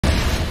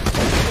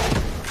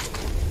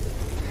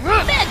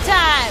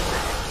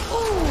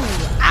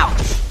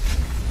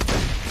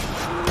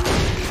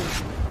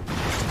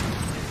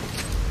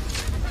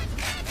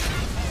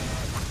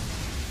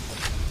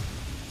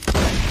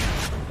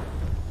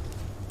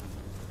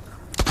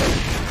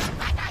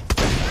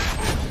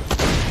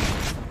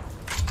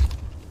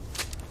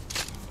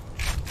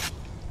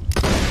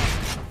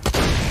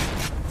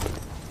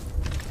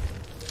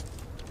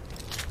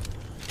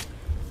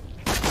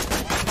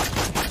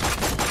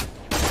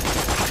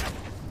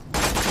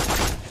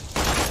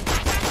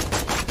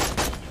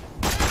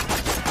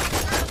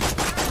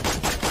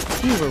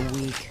You were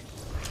weak.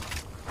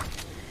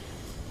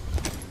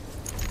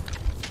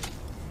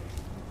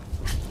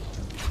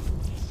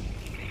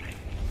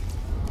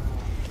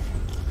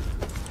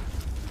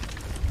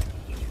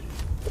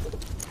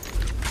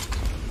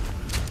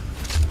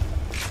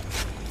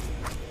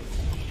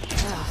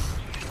 Ugh,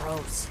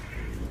 gross.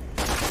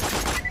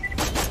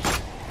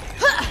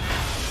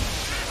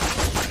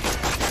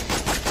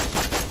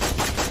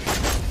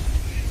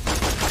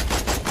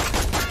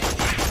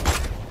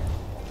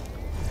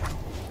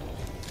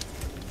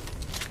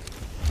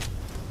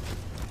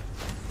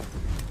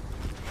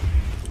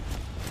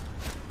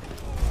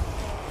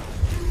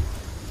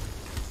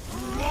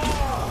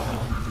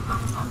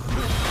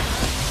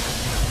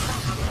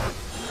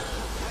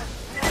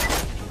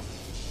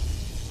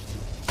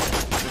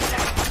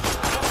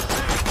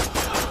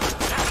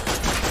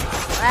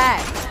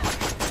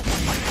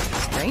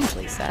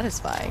 Strangely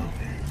satisfying.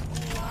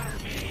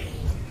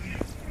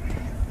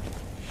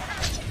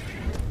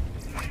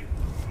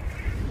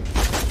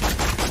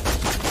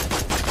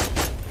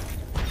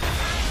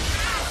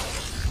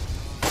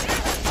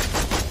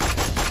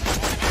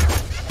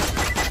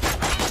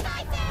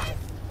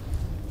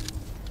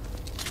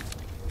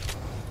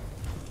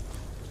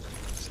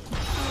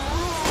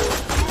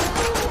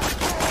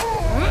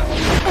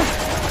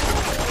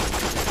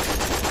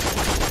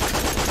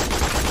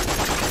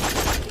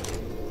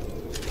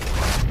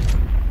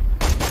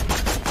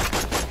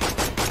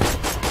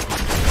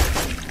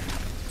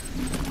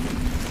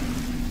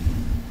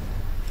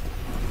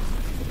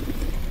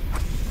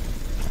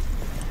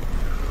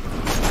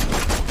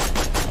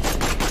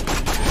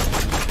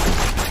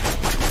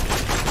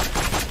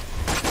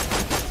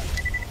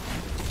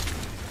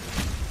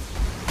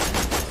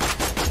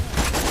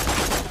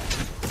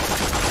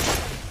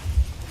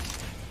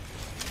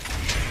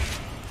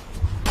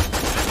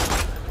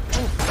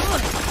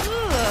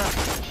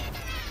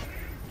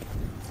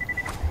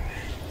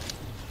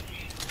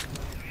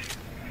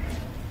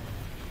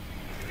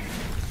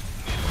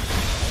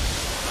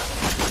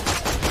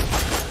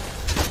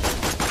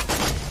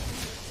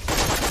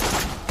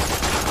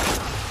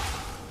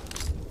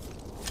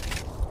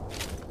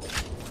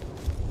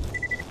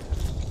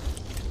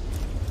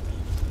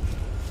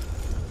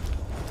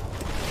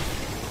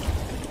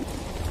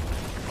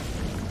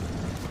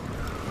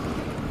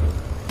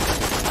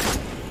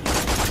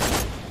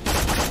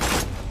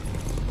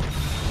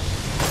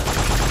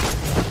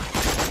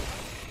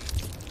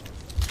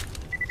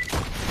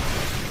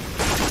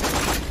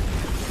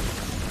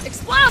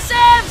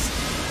 Explosives!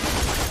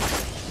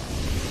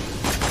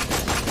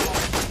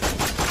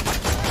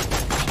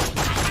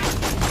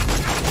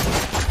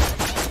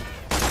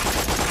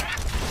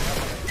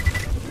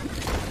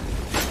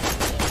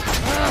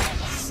 Ugh,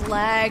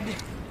 slagged.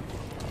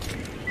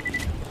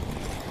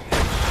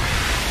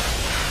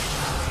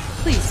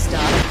 Please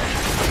stop.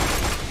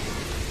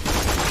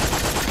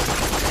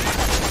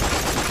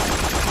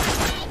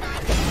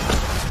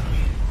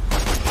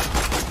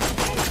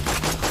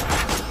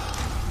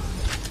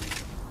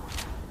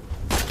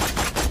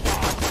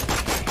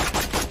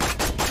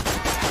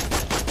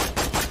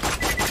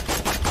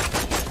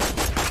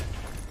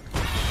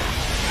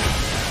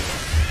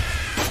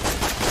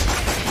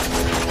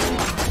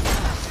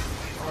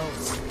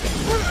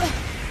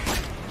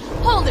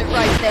 Hold it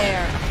right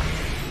there.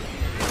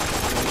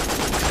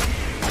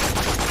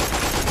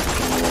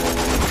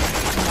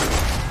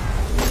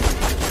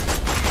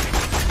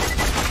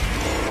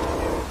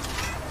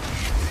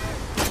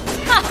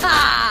 Ha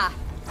ha!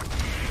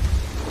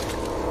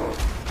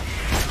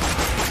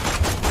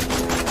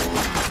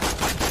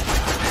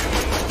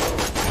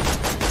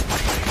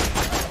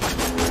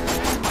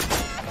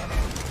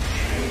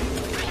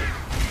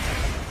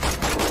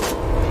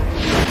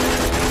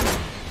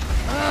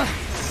 Ugh,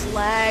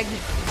 slagged.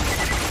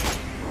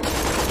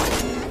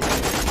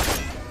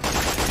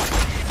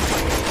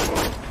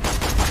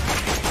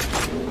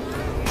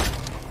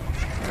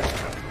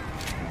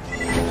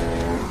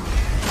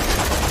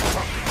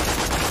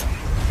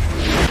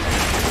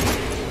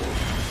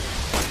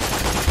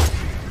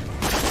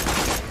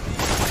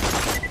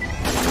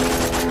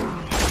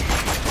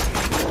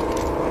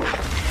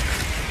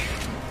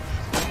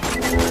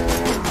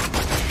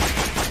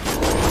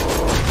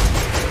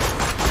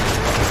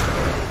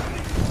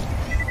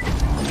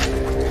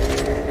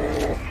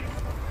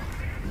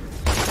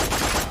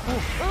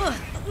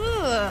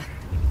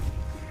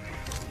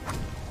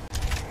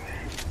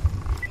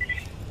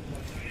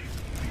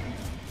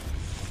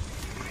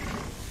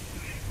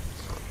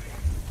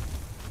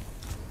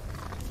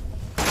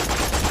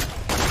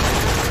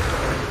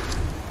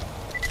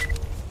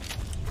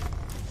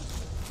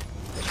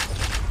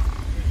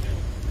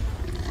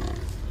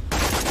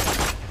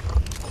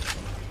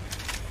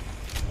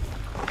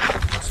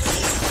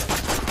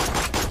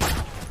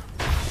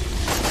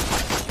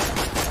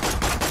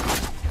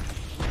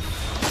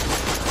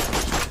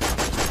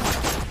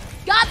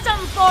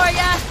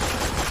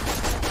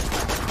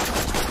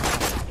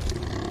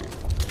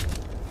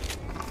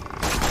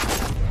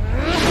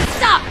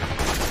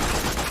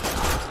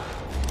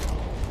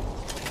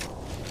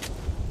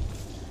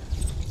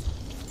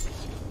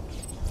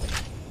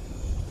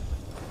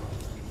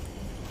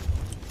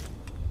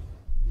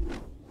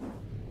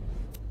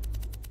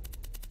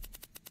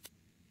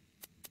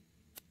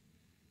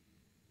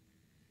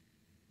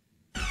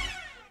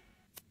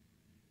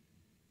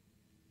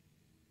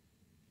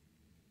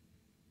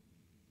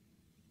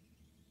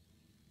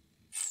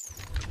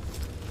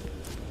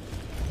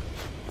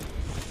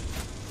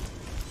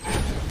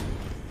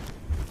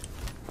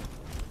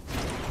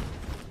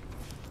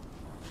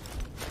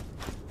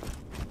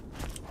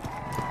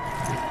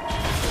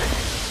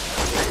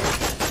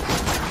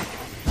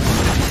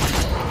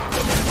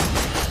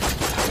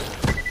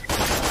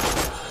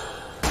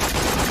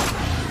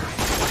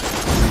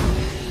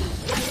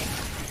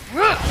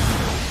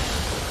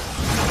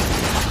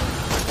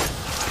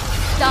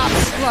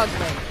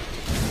 struggling.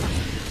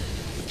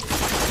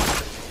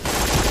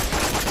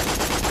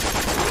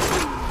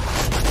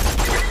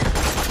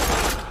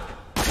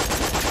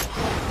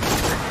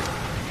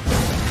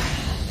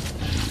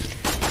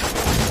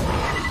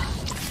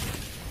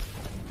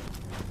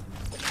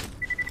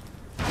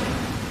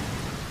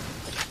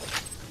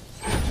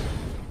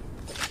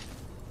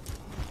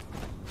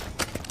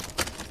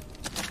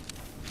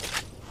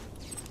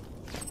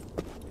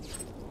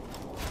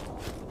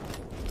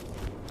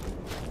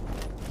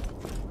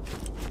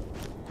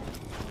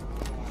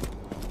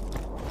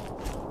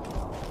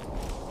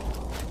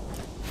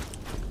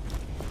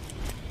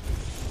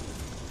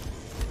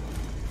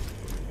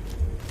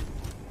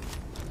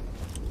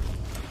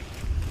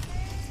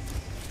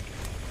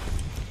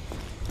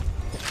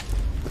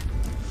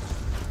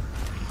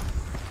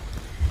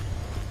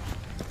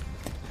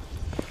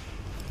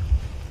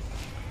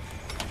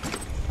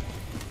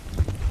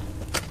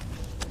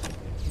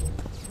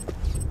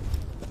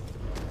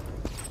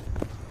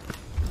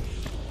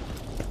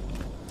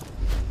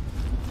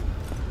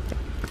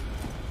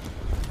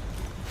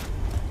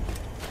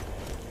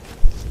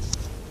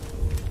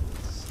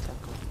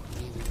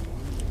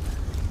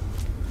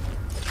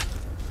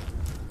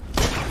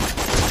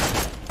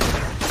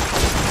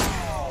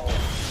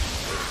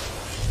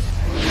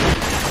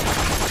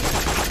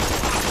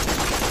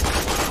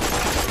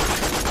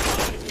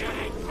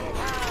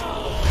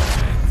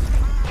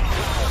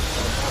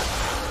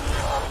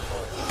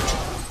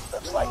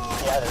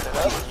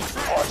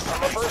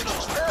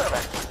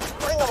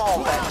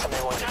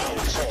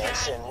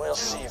 And we'll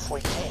see if we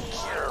can't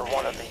cure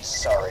one of these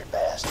sorry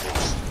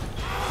bastards.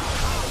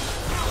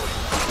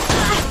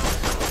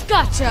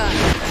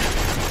 Gotcha!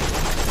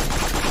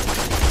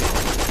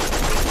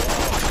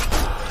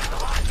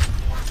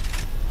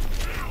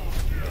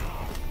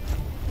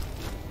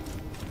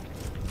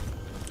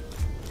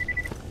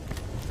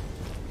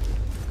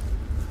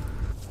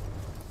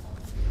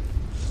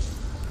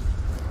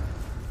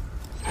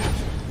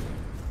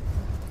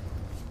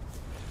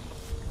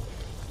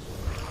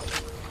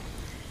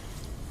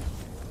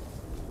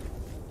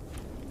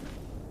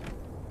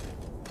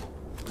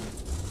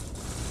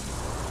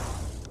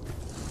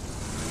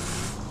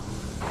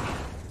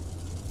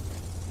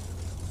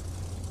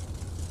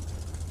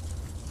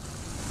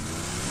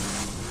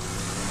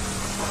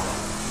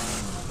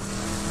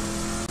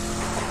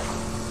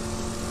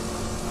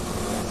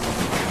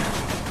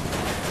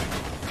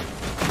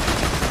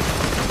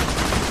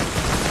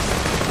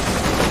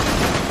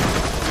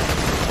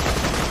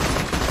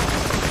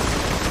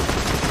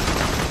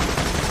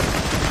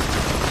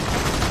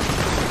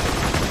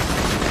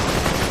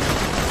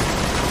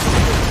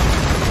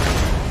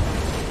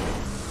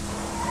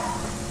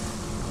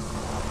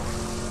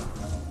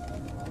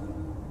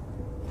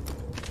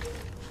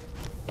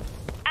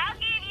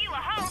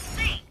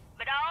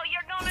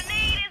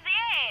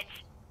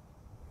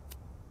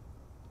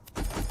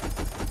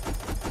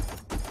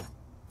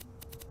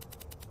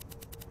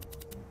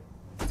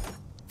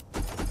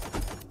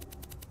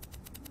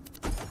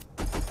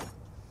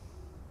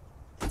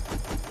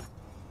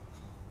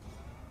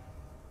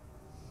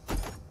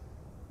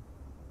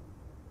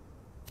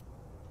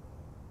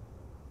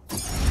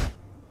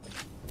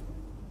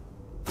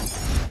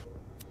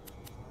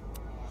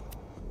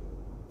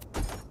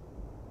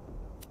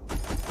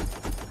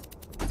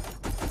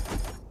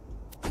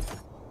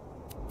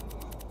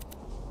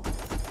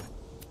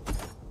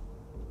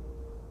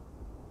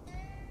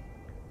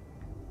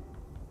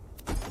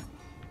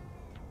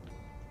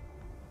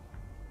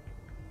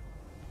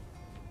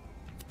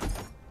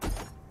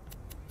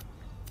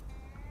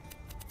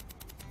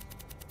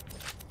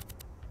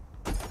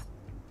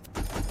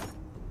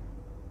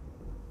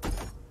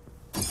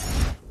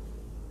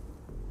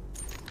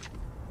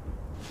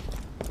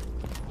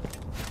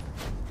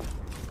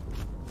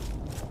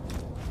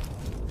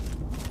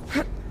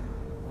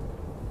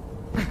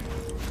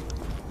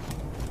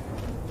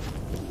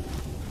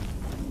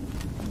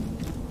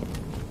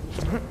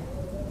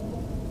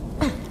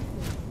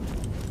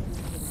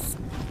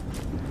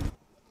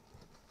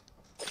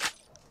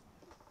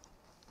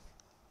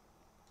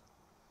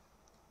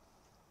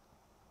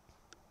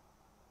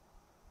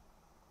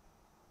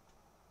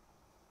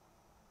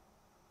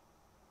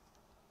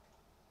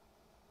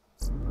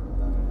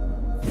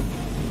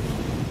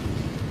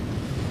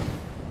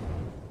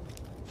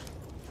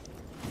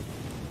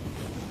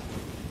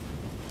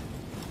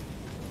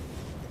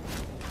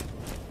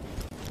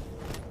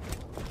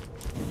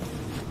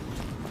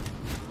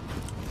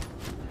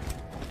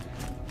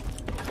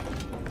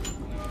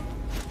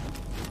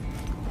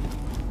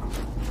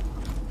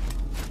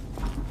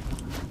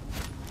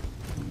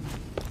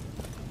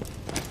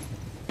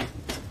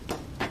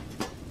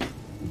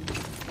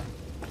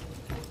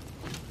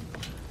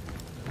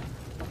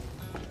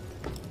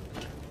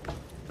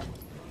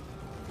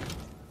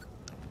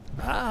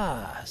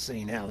 Ah,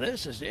 see, now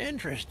this is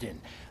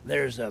interesting.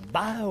 There's a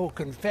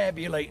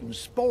bioconfabulating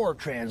spore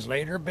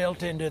translator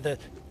built into the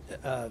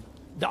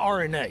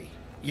RNA.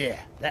 Yeah,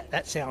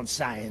 that sounds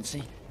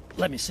science-y.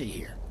 Let me see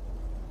here.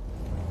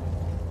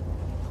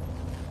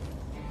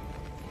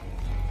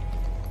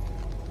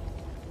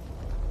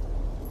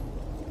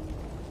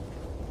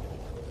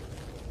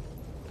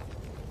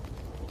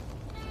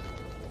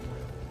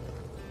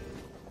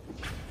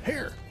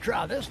 Here,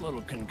 try this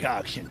little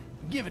concoction.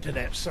 Give it to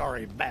that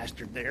sorry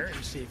bastard there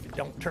and see if it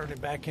don't turn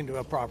it back into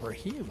a proper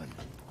human.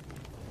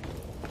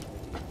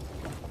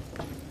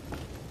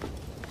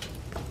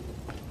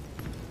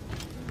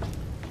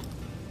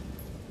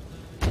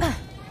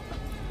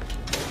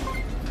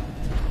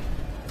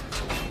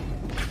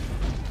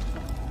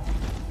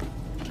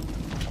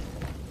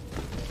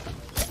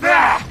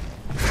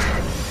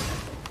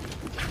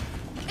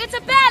 It's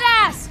a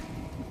badass!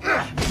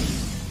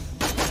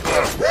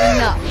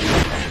 Enough.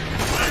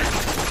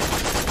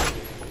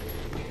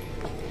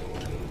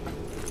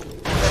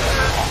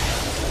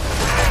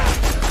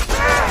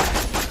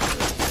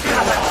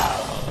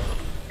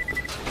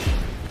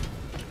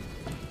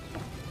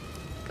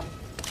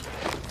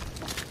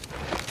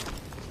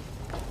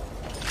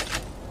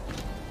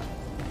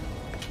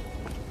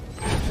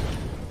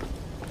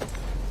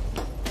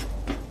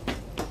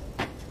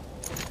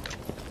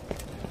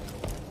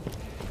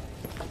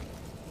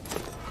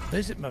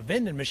 Visit my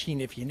vending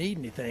machine if you need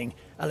anything.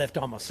 I left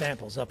all my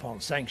samples up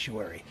on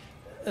Sanctuary.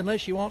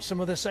 Unless you want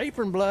some of this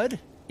apron blood.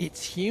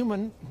 It's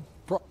human.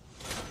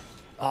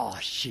 Oh,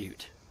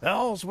 shoot.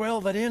 All's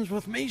well that ends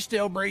with me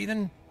still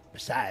breathing.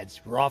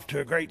 Besides, we're off to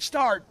a great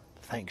start.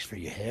 Thanks for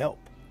your help.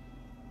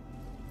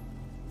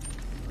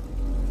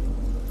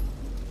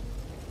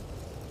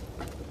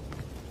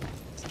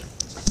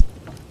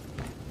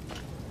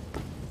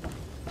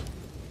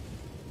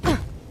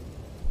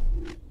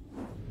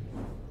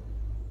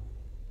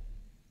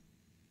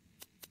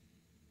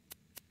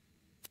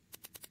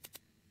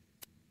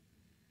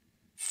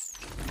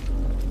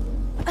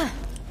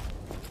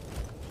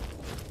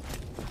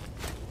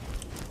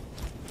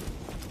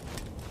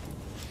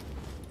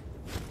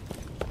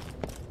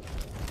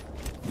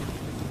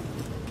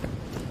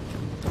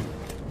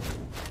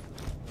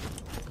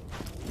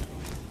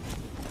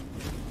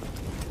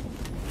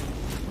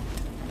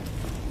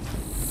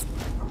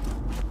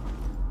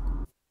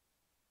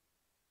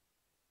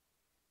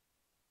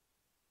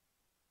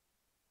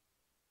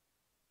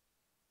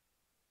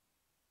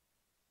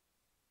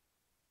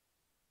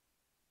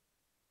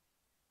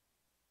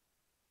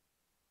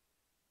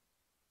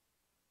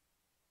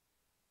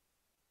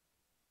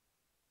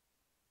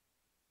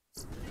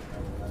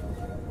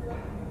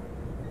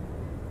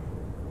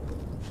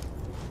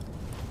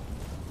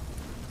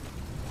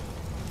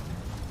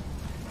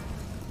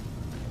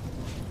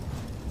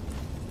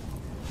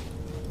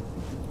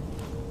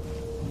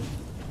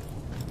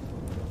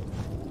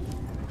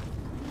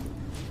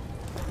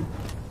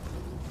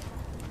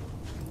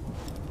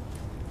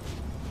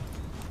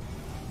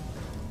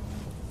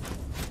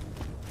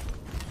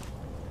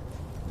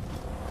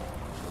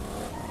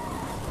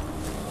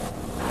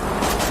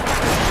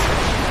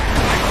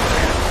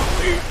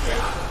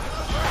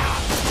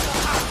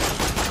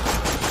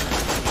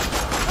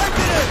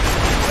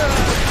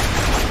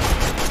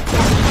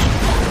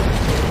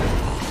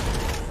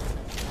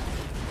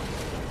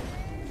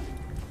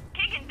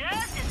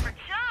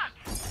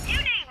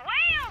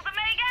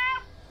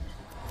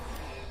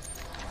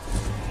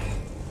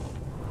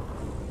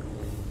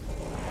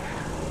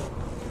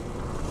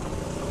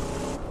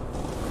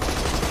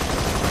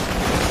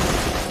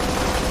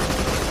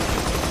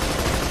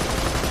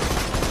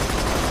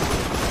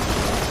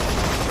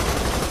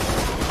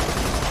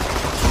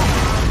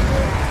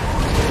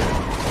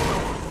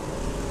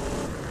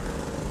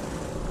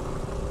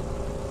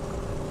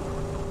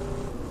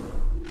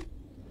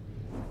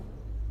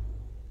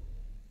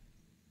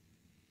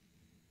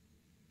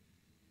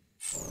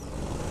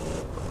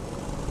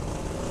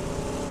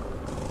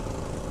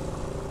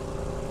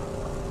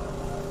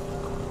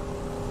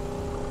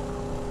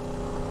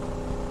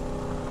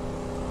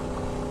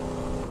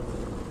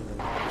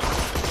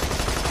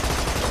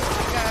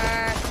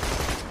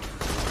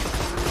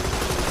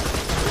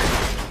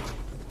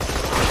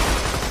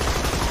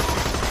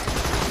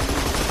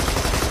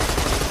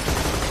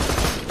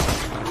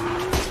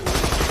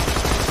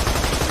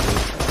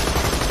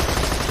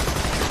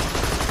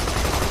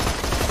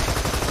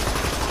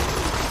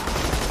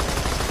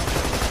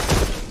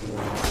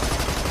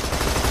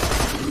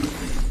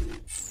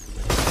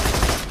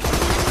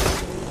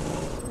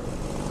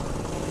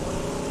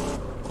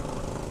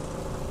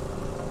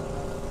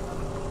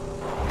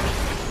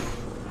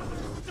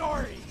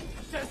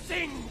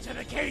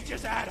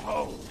 Cages at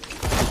home.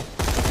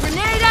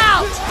 Grenade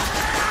out!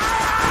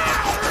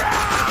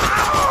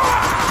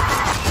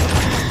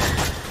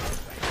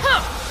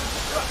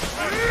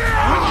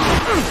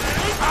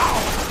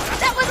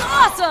 That was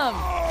awesome!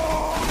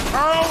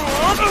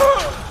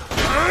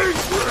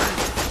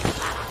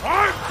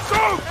 I'm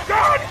so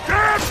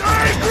goddamn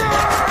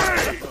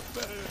angry!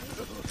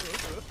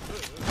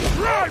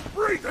 Try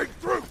breathing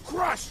through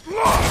crushed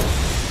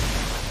lungs!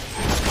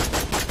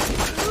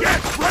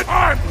 Get ready!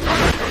 I'm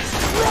gonna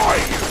destroy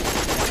you!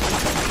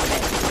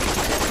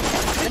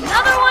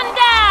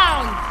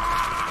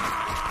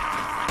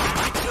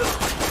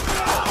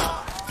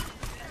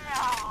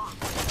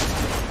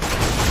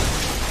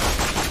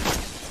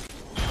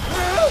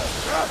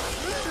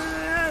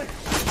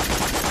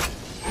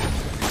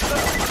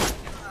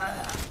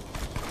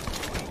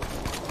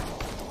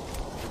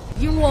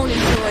 won't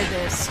enjoy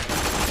this.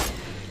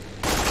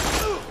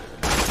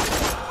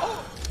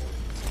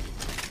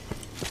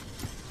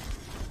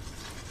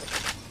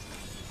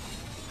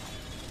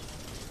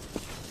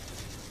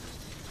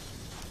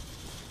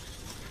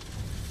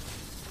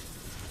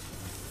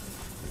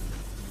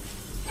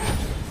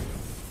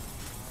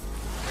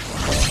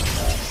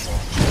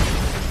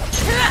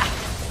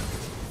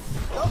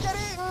 Don't get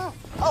eaten!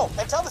 Oh,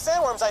 and tell the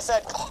sandworms I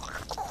said...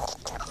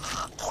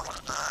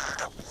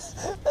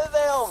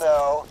 They'll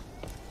know.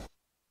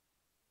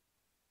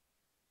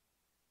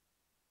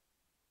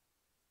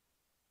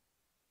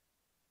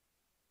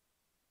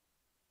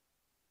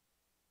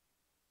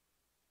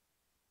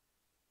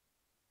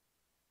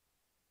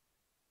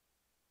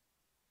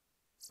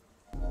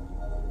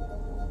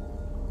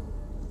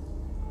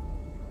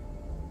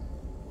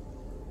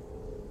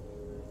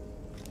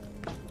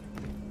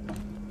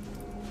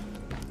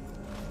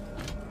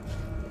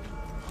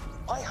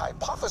 My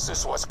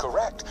hypothesis was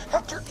correct.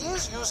 Hector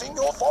is using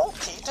your vault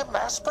key to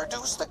mass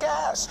produce the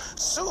gas.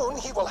 Soon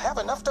he will have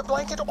enough to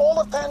blanket all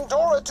of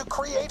Pandora to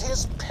create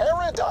his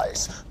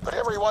paradise. But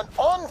everyone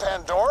on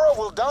Pandora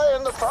will die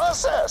in the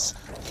process.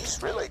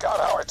 He's really got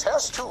our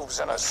test tubes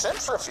in a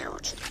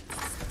centrifuge.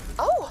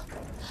 Oh,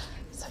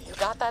 so you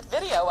got that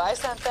video I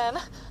sent then?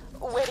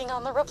 Waiting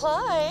on the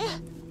reply.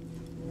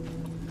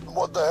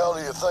 What the hell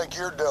do you think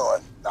you're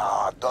doing?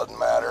 Ah, it doesn't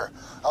matter.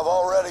 I've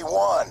already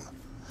won.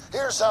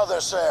 Here's how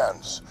this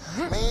ends.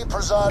 Me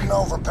presiding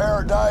over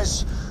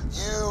paradise,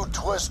 you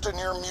twisting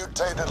your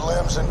mutated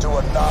limbs into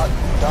a knot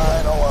and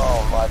dying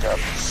alone like a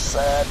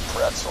sad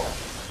pretzel.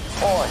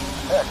 Point,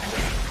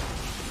 Hector.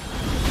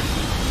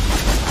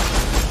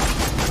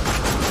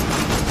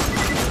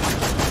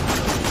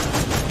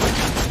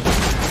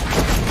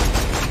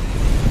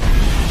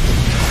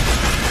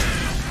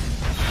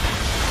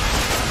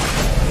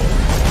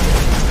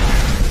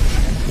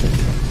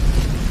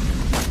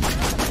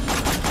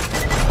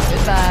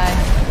 Goodbye.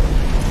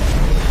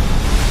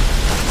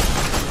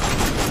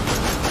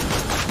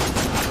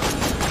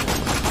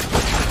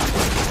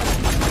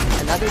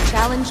 Another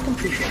challenge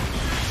completed.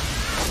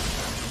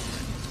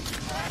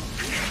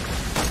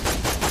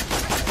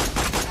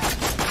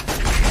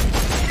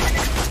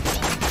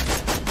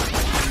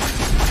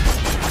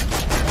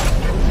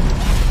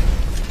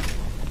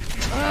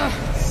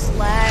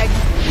 Slag.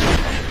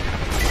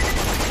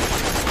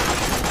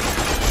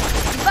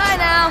 Bye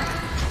now.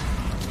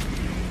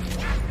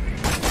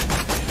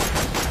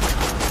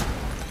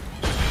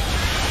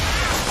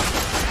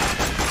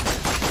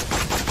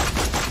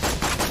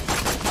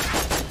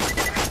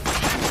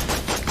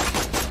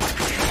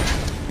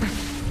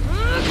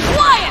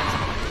 Quiet!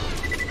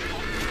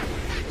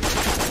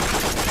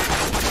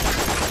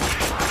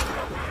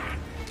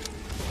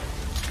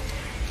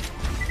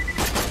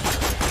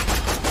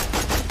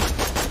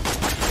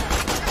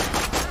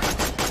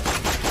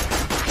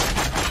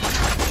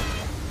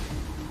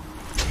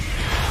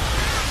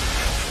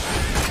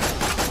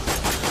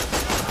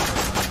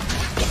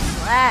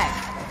 Slag.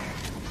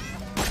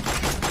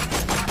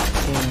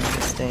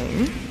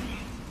 Interesting.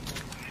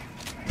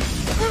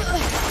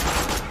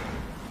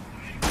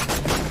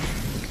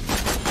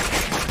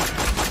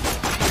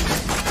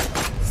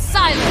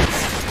 Silence!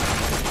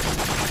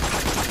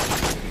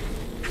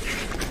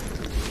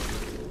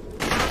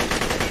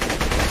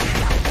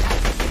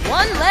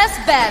 One less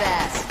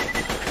badass.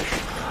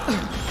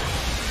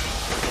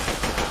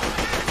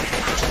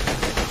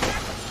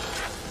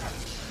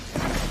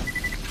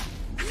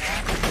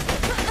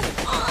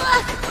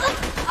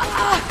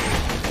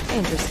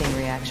 Interesting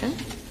reaction.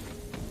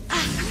 Ha!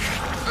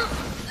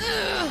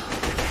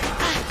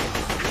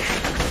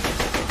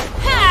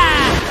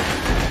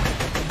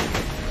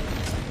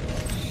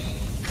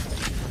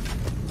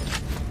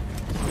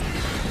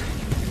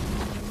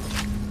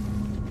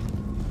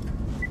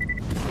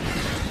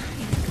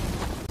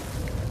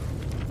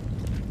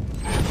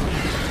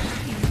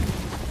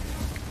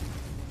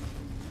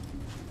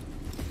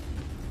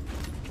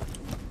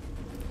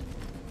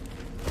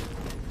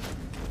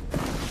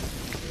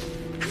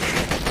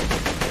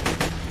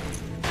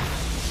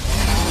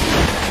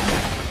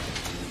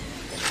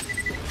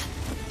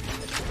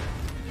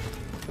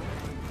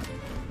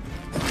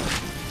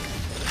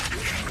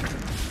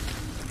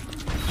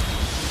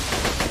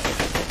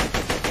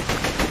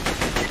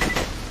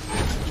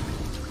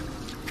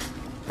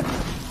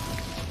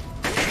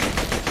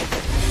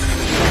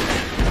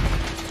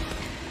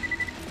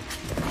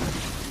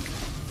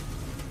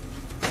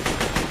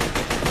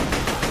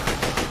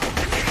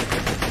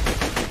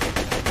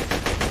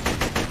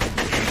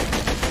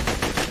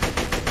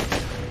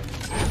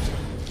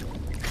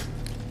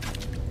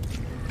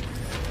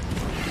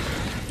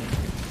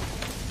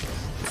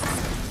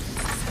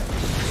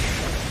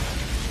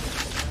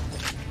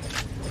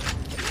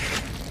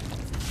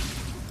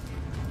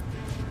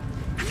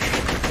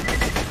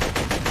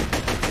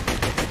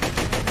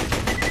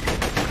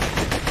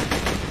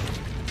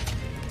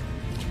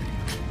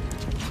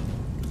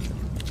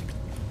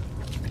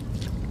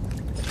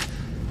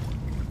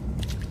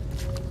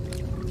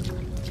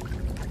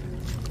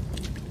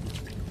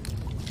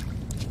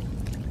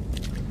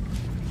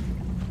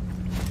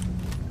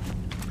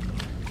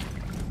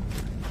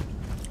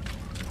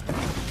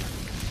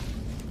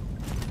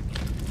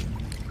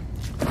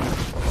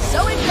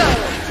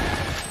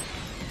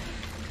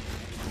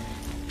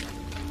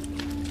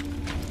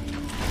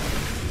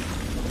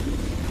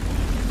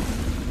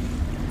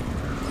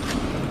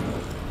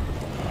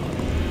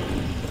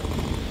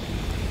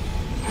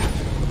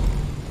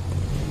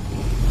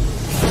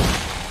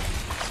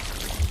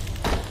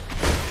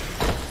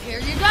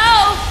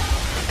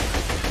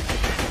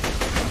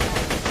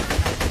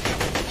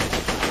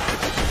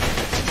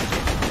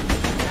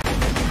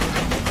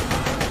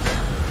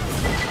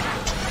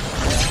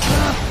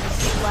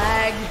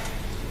 slag.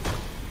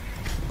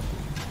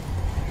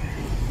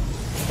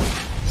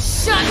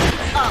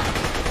 Shut up!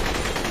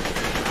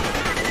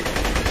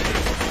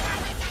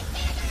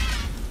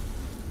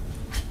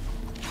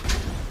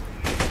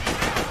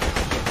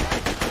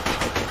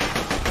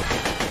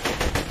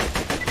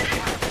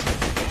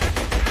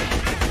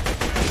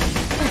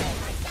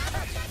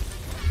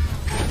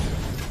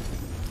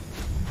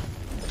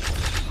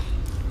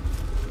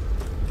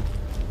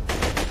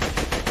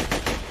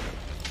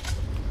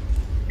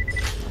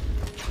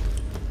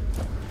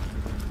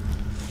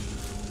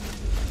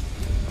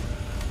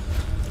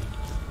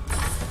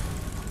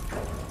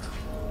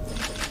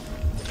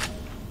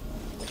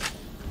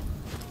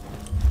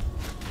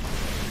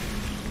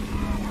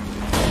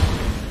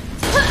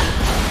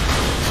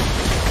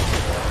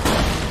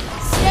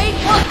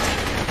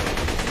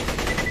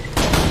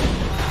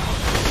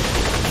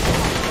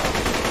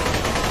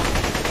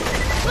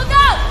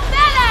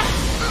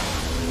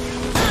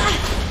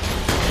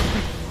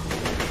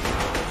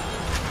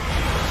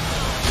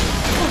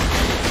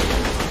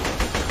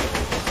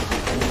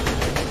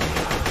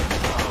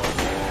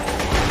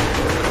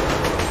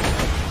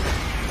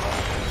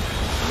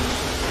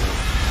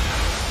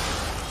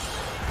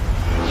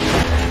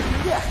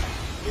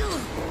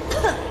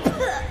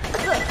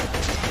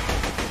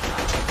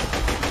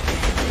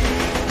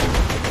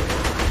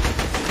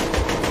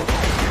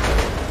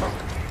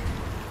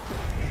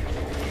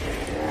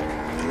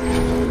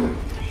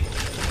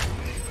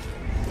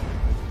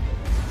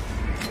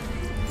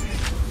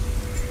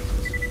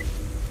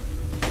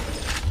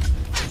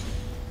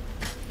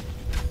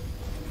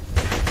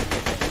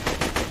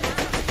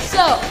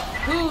 So,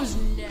 who's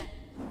next?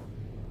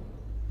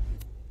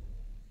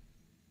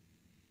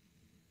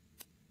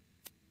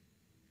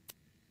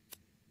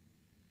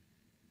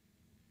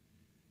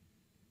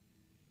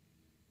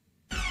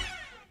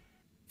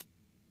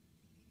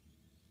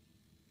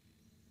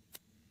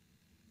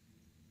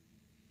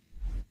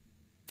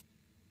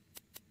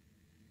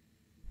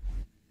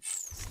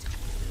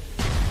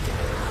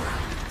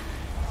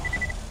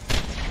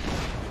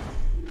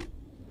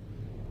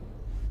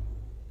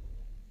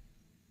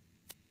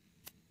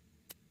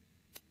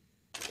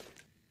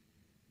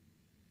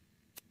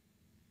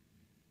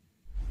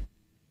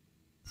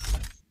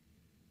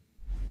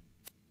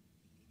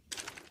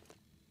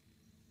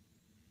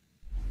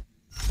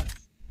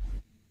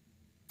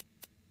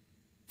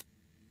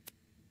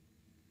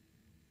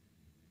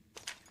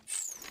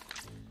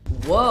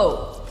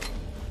 Whoa.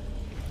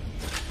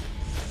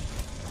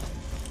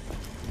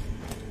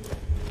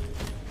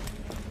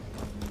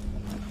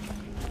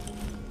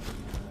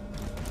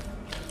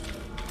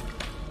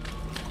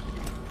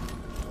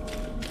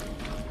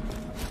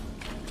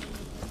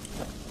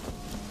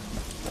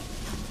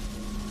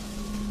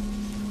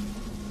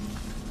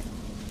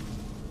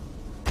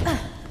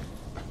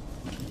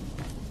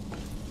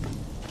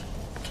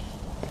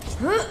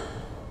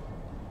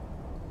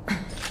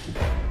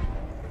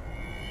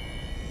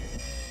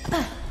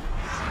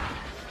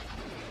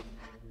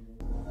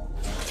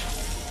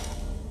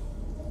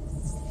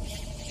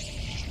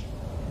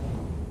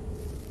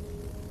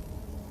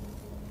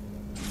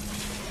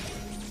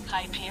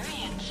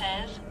 Hyperion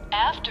says,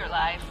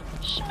 afterlife,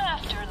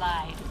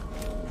 schmafterlife.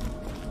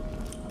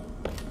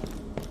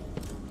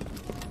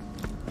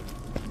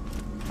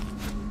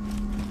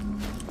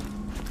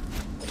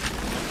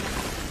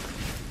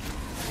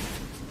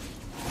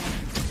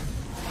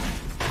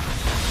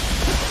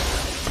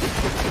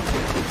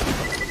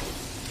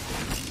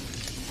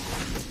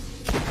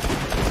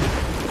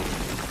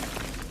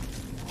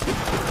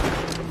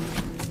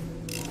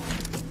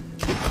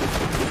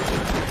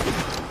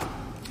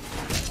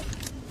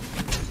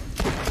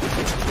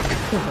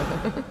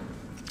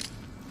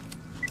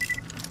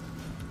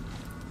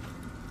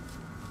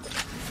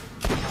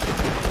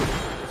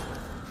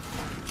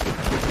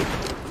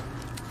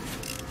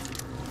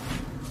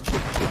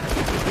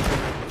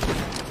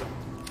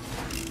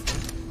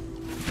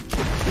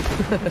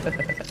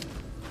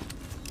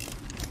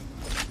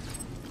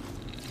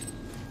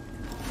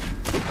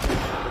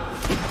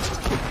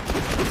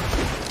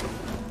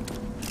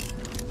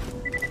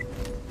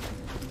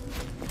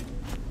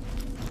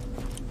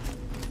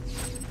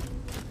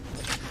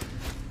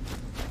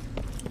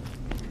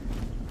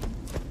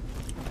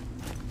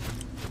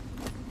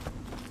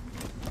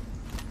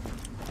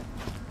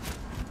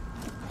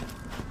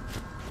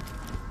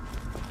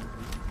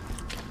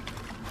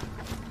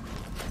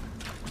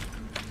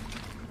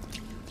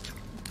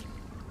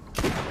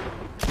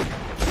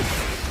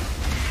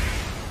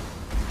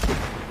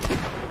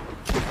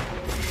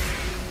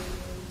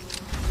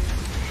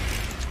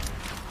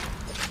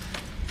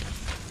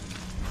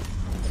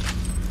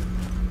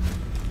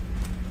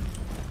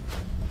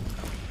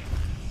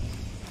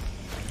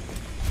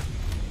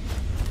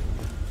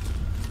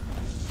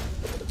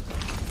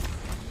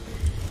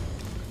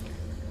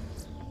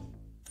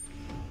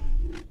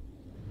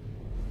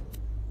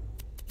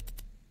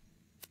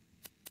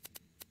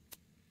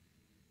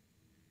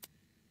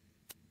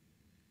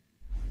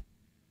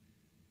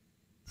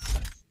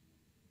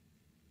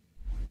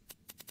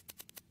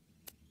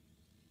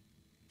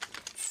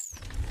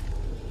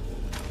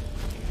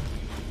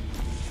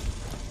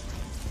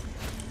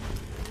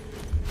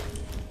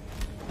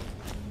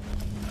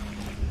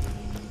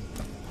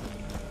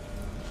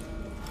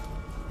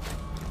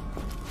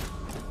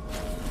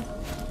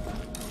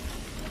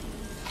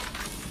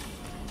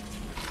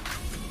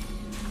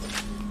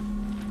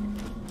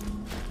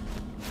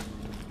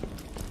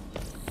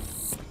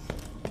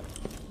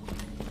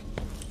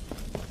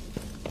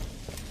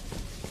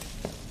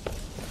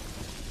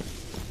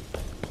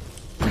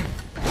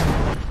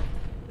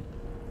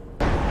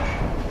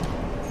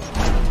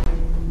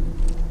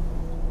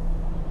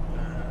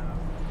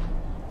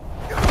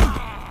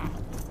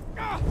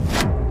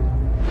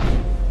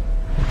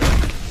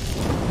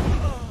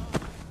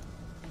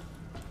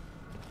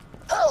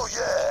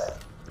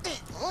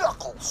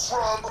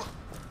 Shrub.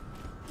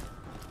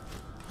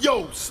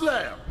 Yo,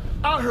 Slab,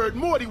 I heard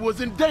Morty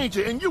was in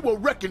danger and you were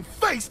wrecking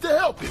face to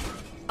help him.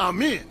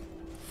 I'm in.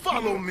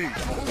 Follow me.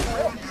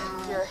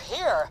 You're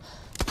here.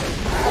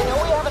 I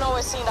know we haven't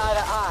always seen eye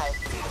to eye.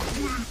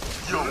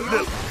 Yo,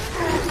 listen.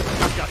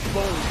 I got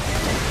bones.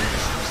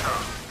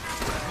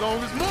 As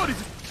long as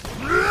Morty's...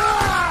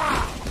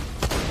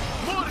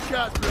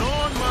 Mordecai's been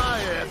on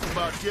my ass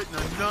about getting a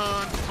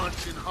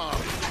non-punching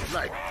hobby.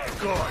 Like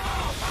God.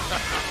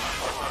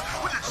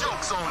 What the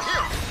joke's on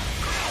him?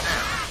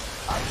 Damn,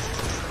 I need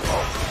to get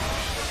both.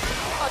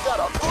 I got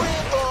a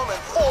green thumb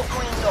and 4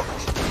 green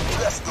knuckles.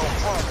 Let's go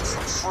find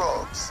some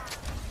shrubs.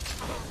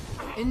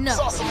 Enough.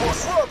 Saw some more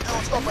shrub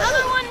dudes up ahead.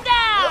 Another one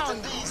down.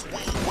 Nothing these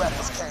weed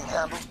whackers can't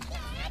handle.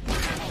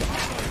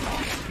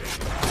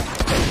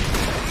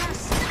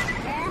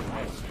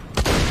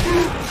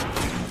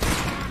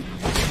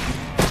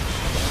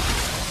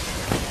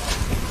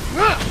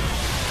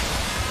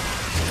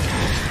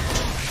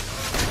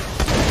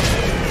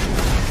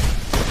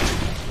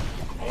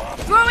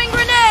 Throwing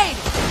grenade.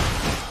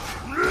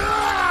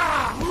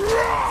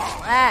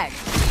 Lag.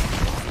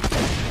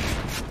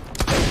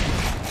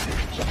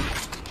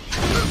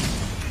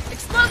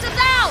 Explosives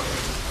out.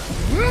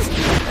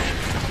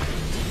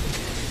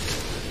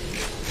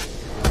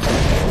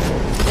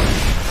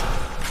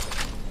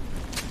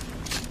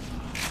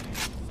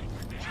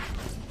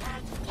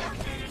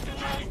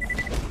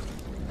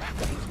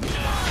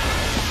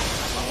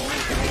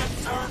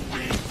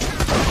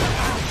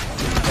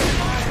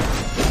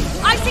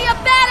 I see a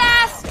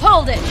badass!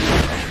 Hold it!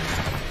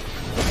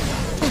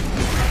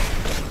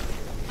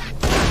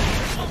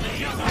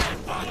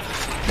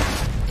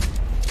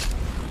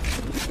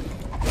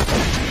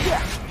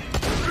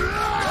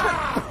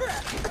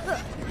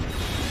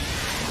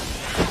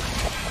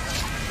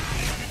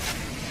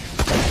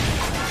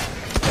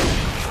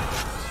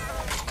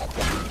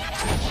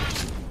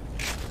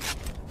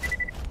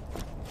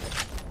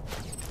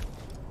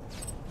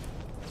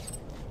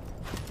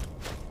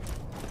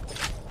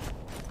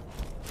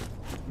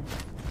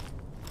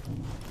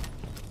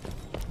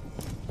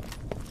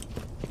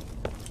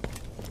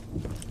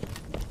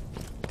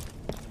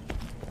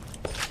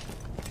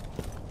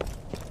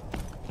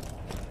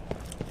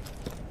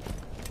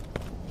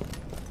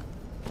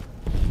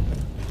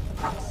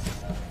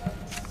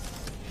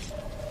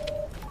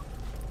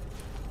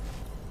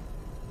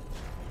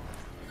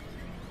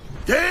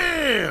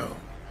 Damn!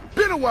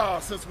 Been a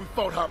while since we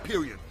fought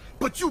Hyperion,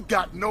 but you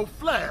got no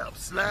flab,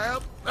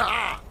 Slab.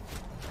 Ah!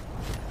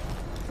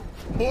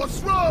 More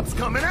shrubs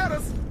coming at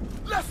us.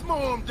 Let's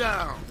mow them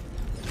down.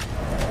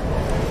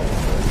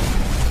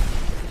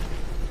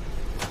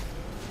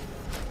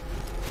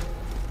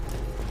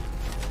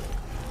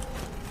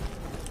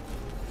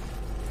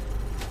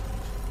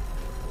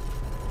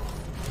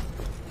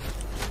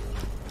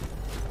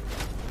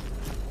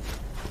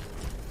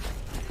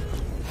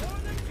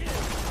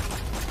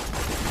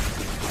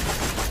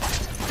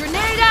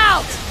 Grenade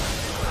out!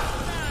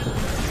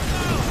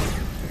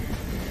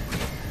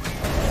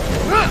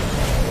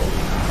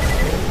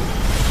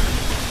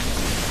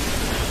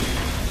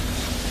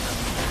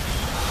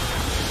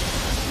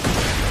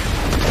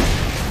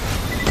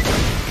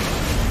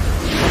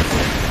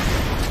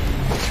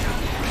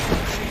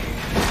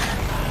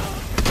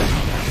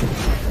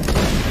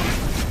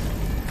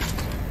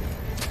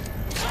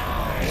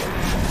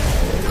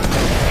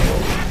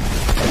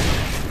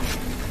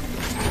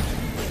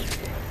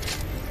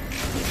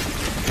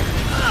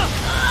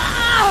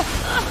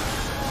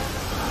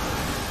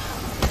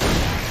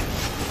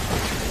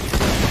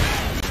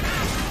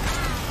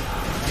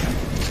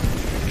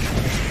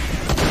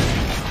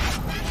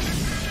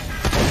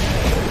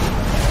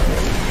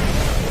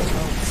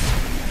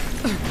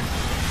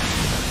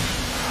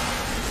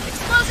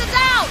 Explosives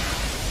out!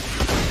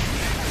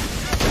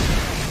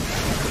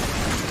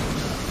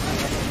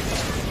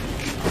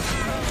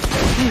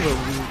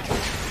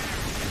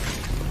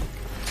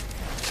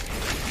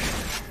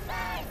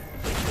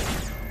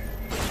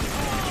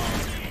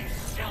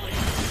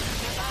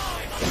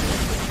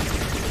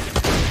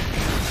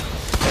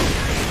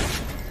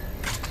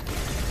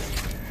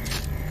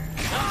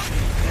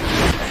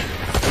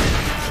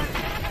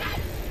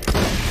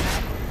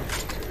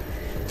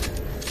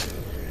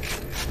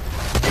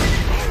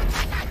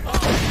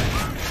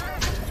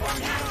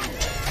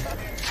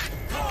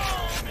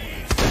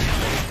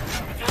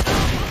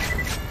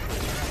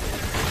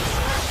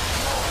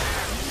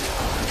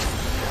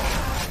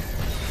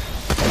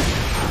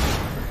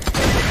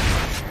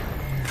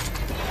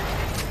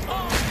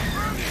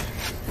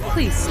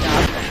 Please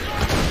stop.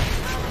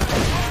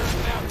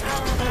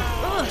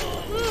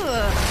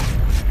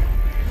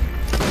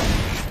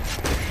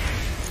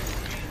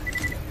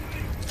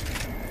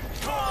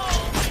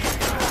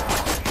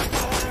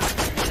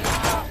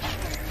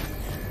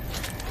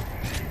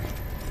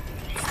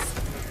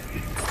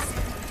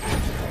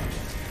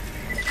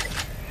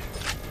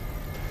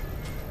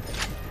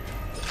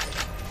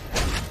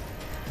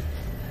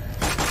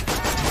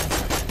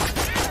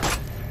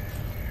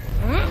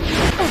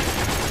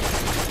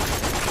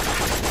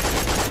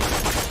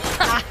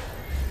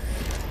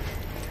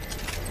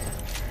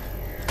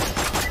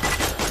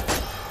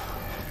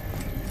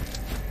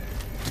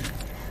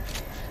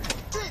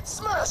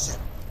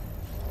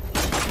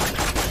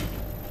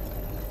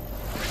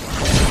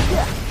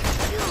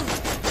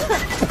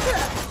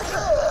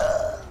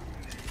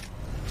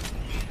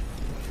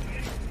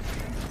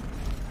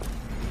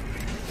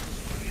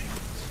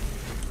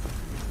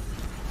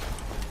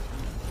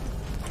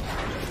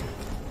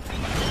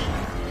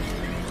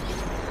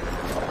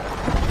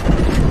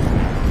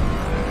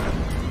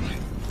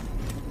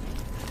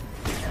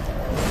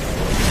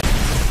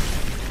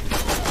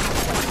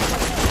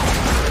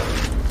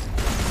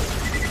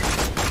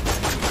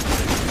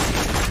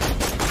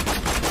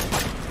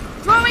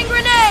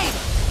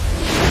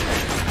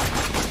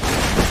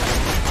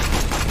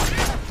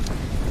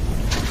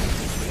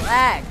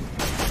 Lag.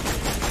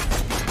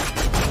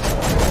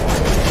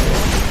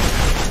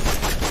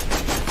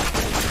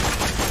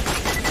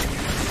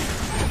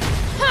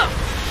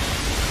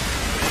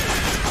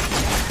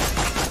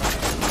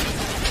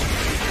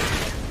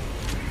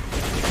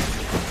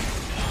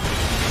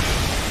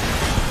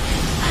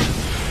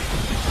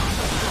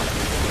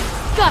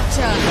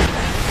 Gotcha!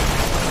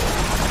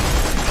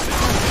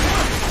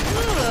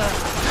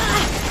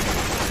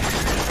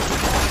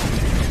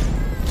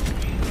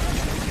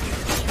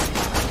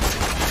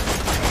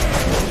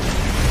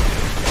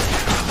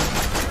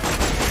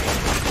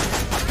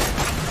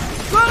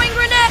 Throwing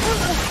grenade!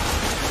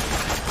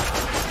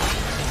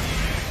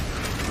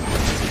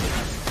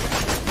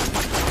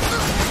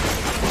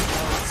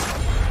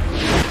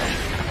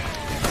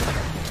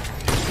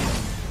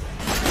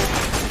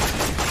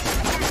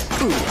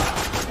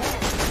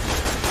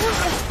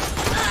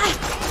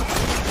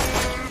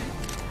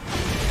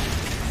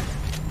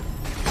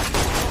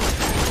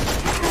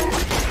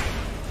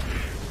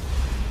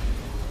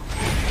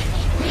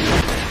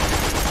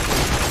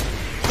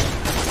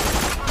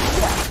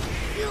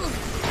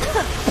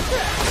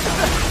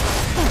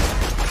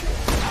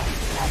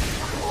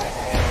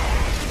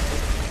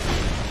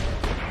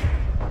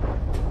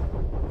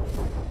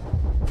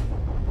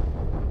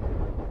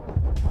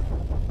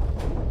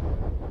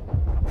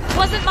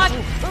 Wasn't my...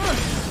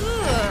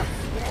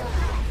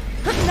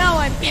 Now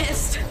I'm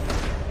pissed.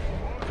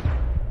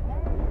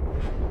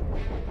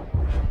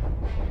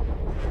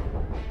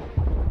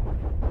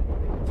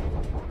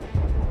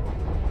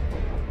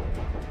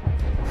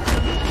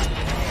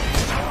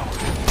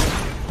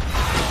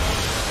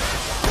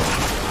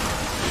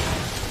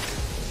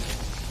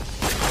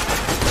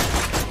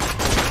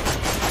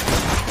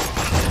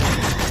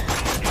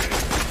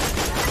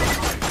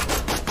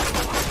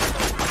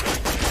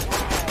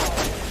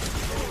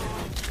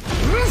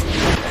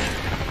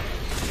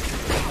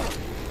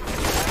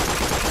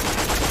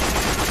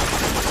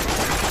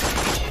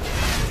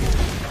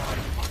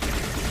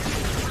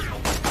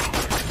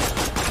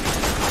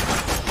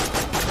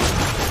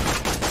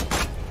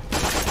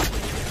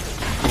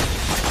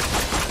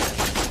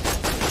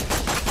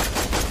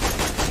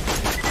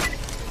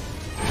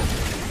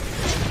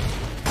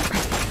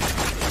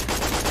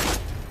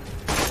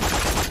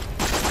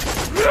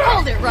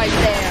 Hold it right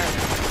there.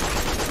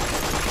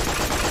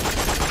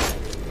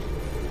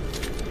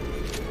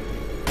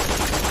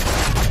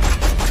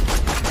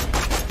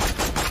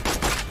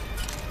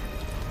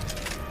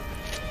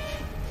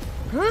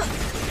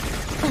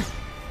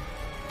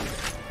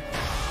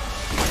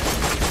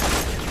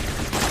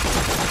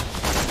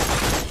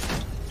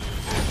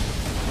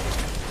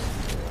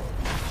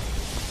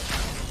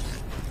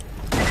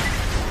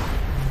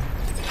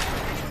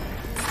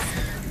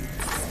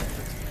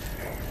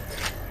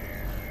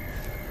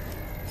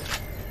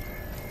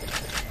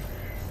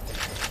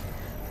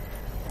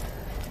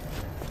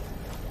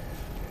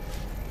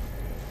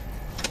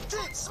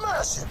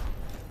 Smash it!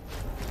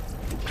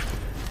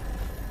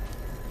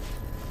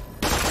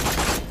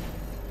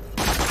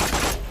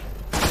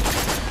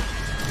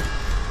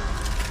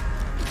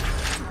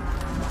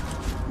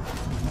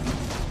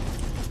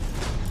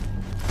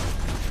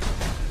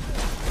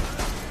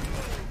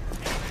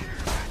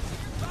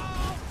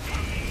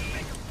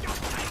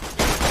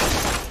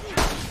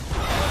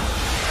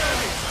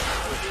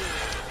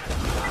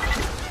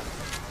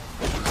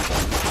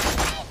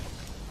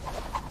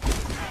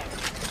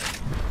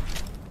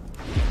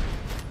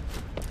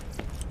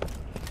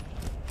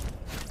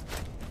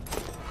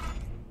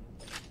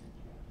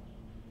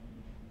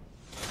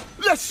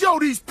 Let's show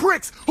these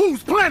pricks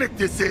whose planet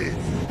this is!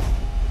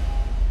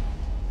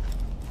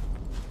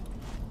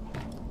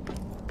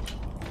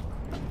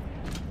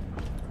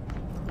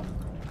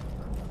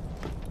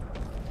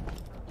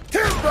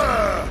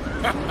 Timber!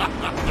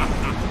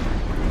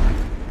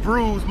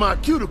 Bruise my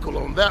cuticle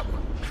on that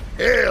one.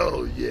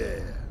 Hell yeah.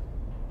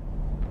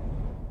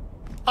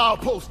 I'll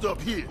post up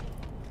here.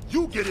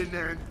 You get in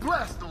there and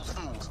blast those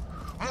fools.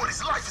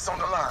 Morty's life is on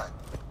the line.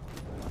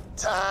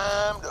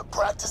 Time to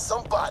practice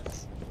some botany.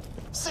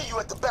 See you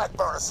at the back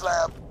burner,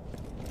 Slab.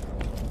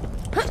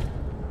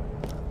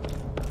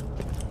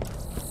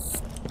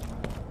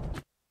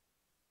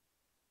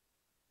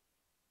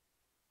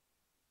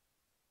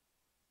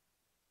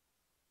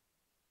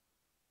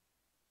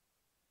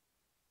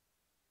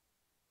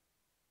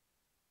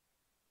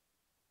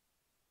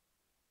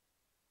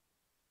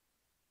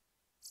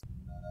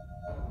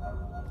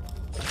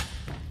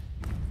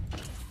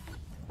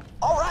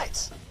 All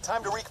right,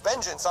 time to wreak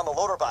vengeance on the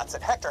loaderbots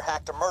that Hector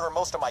hacked to murder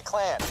most of my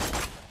clan.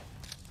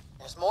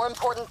 There's more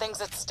important things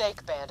at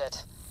stake,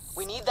 Bandit.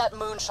 We need that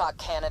moonshot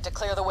cannon to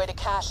clear the way to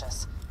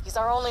Cassius. He's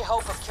our only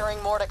hope of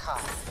curing Mordecai.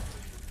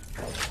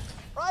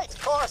 Right,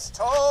 of course,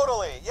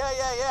 totally.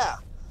 Yeah.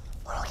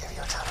 But I'll give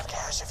you a ton of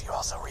cash if you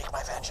also wreak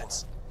my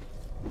vengeance.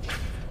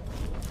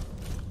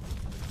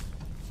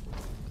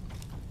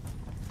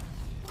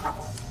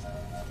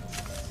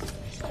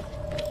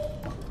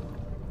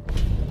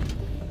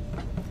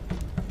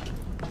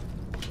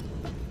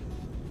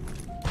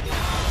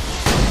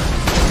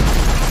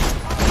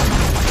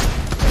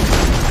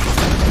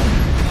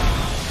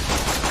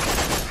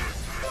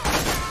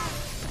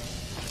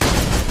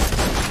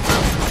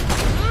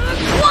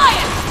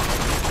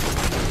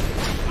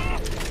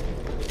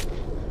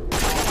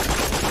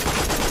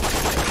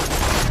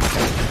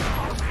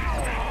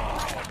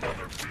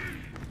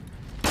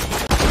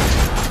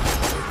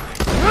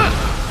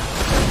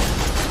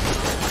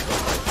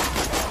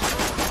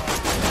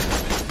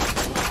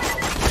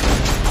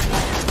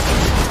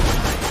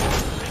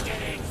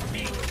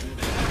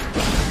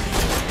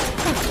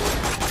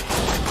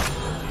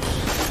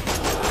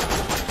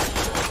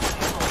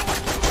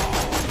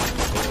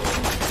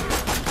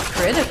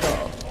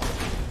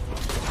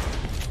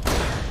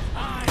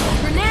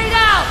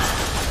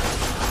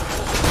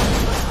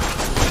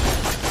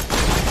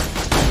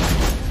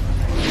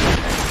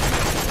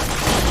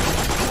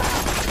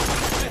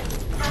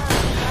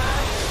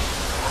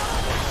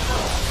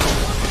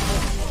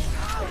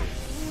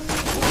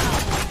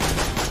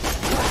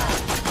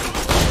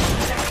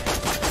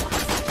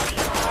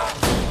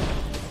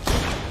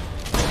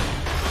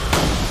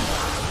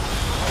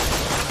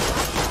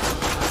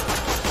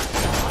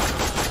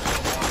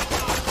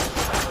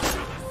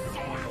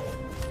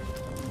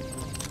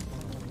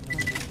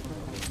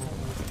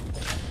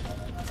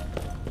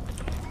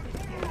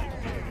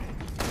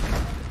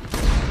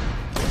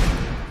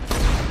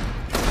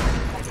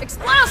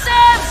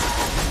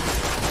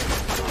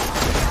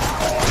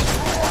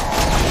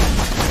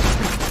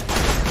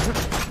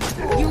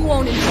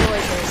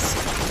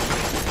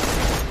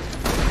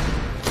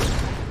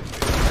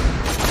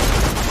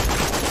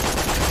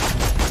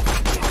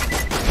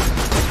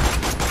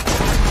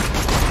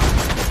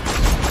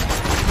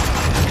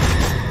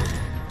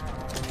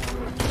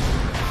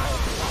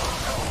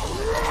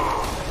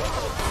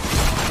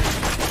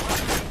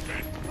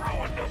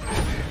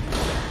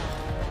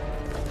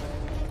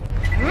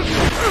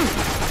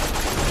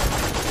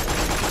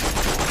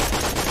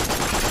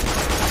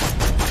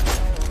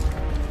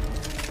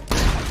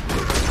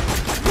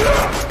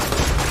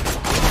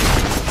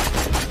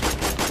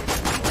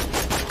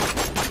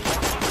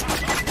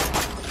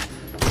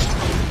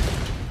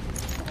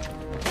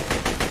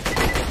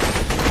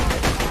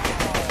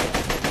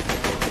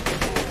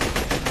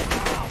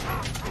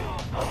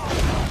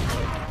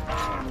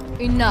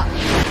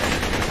 Enough.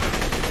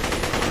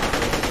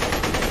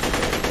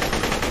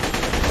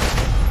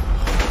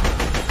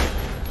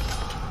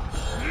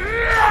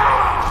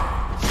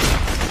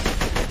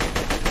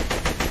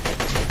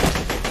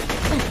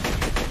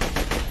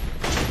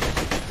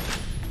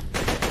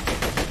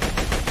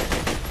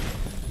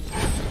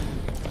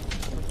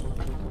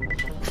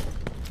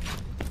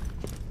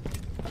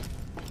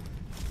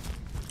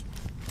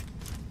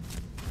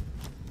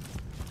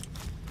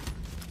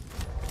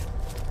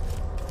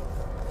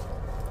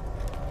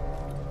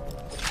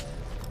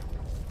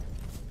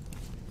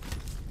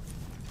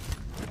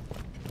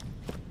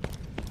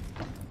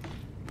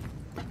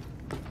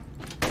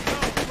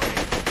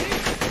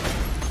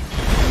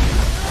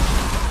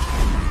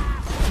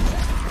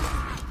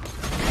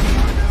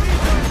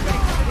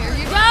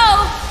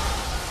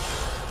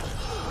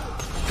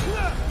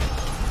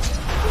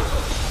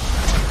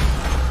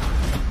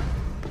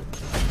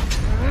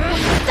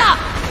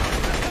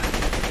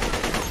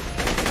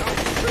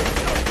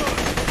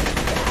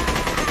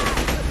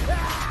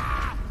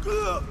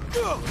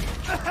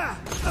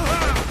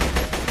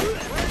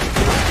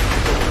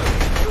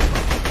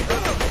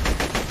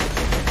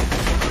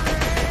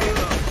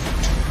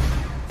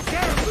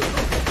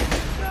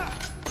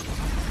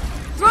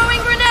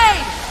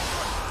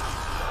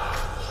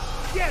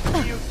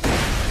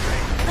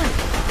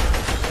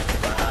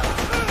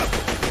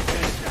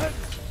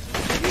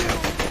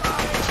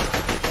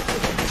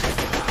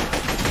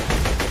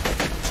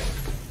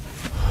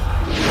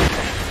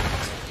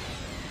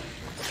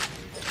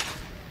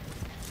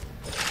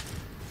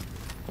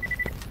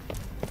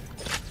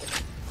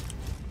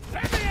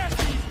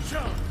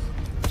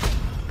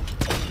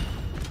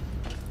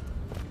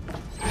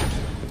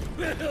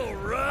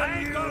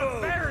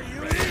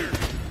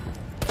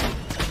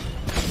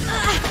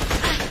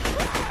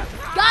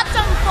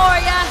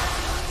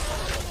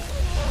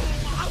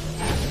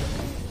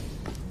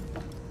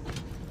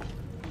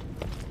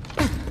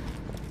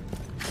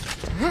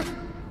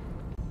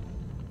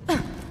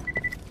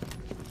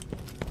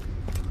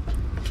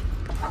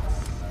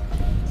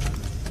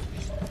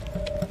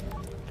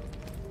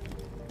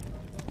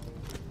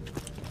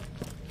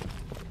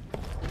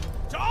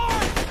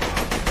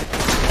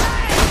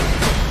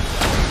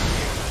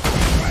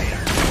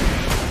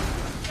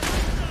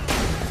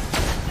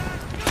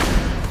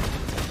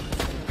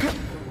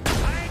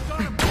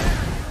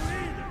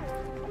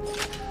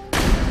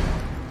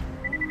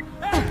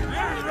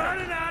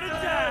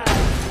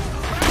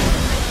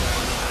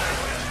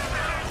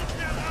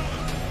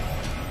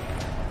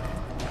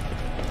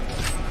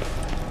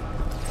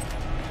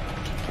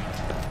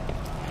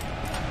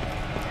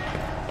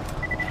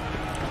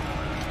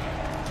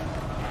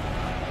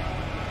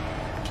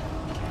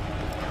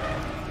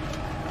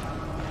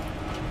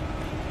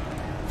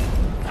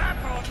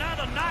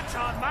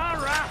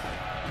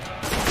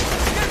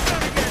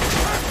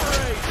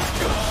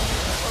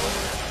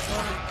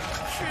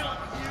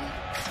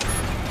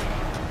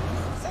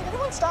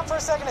 Stop for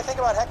a second to think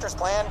about Hector's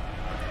plan.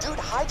 Dude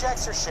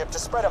hijacks your ship to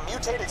spread a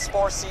mutated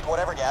spore seed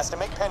whatever gas to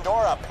make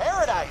Pandora a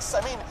paradise.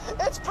 I mean,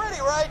 it's pretty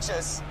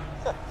righteous.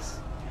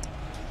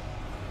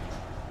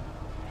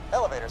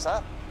 Elevators,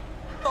 huh?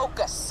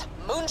 Focus.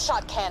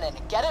 Moonshot cannon.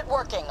 Get it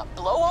working.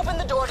 Blow open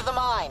the door to the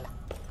mine.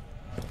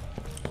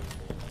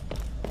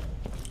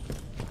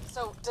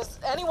 So, does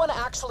anyone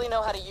actually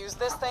know how to use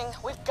this thing?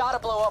 We've got to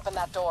blow open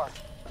that door.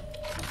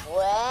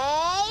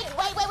 Wait.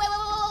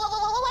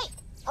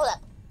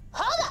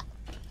 Hold up.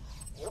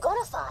 You're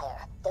gonna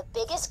fire the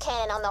biggest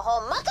cannon on the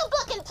whole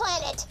muckabucking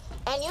planet,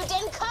 and you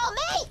didn't call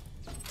me!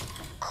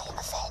 I am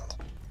offended.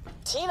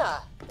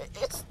 Tina,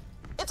 it's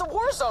a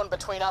war zone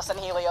between us and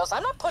Helios.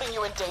 I'm not putting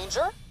you in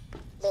danger.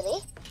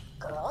 Lily,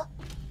 girl,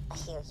 I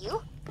hear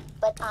you,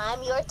 but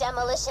I'm your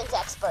demolitions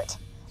expert.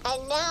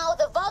 And now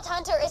the Vault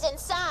Hunter is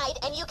inside,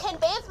 and you can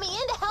bamf me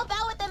in to help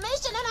out with the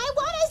mission, and I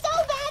want it so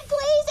bad,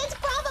 please! It's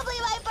probably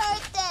my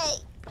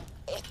birthday!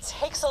 It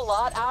takes a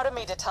lot out of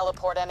me to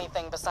teleport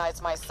anything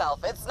besides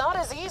myself. It's not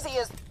as easy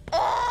as... Please!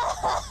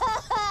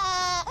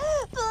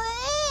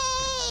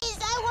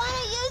 I want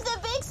to use the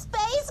big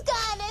space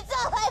gun! It's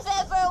all I've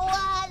ever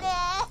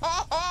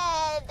wanted!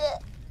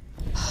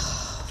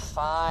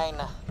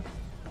 Fine.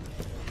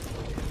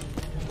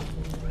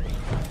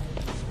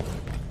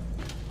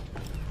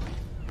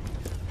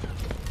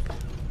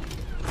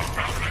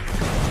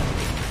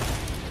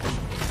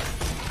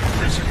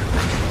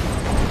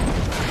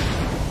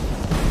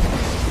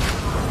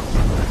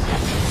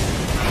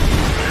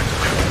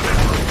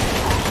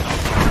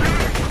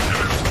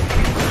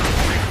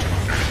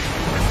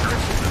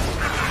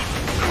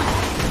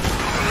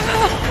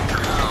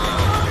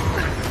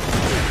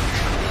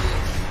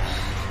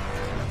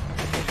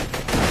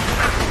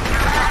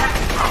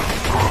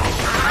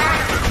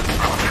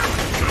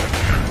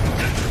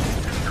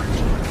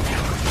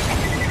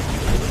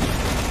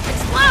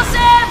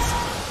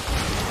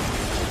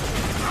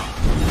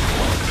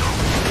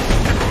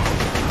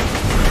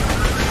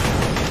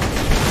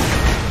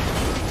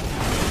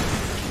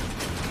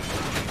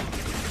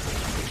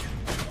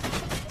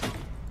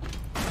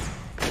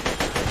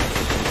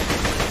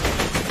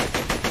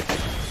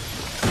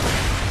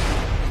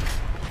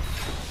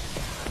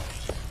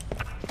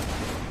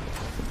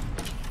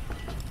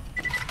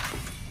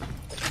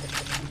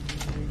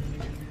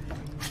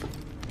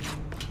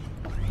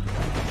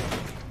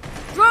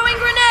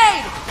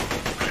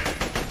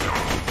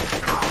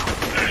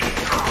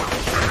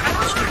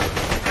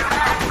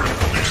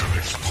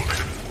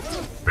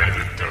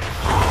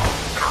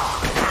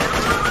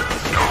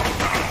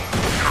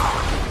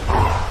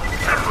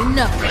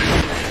 Enough.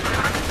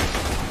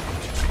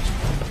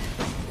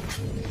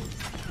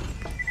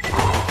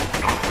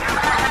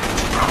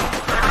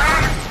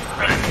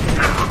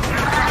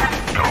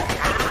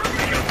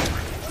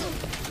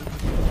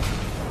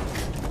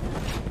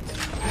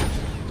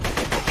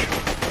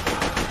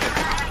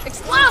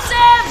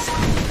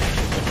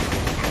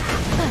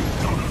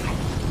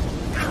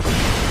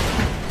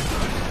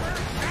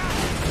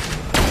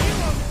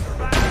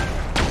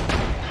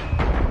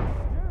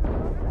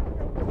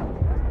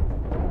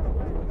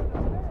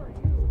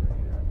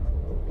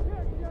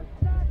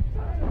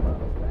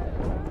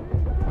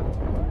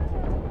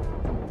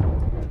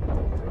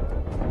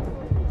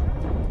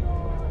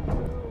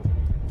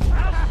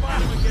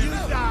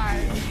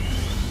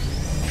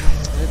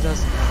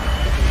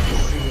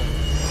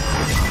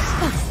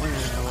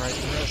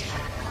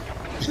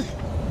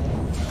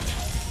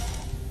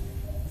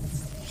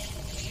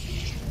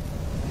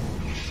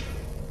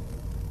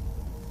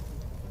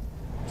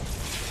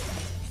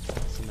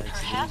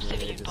 Perhaps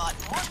if you bought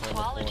more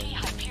quality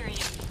Hyperion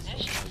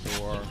munitions,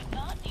 you would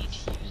not need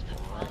to use the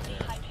wealthy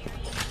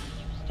Hyperion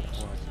use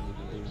station.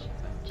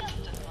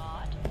 Just a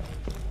thought.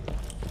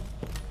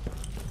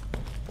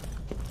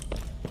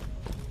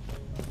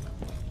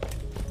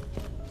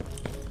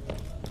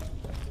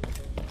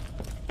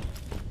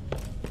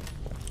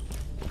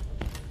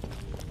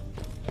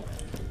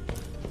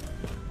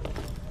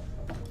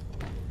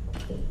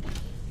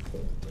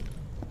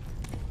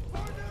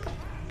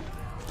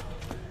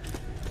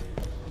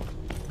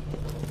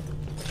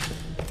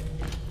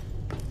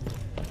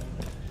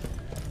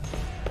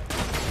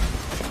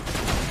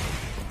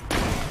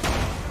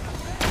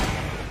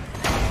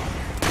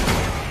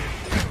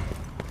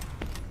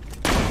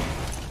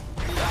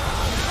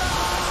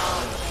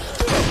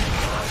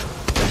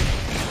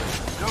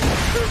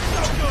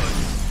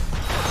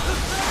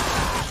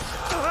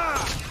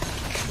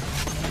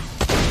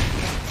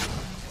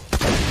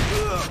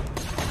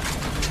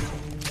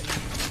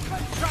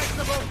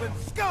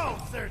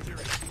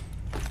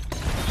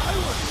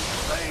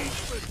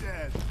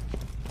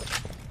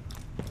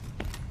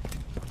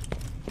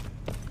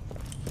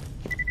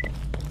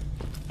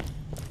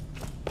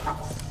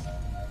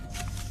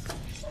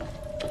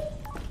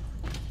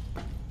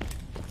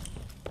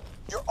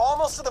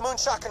 Almost to the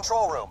Moonshot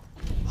control room.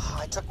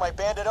 I took my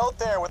bandit out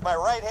there with my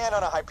right hand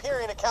on a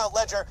Hyperion account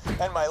ledger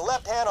and my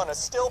left hand on a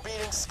still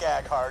beating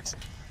skag heart.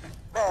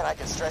 Man, I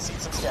can stress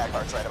eat some skag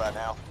hearts right about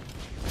now.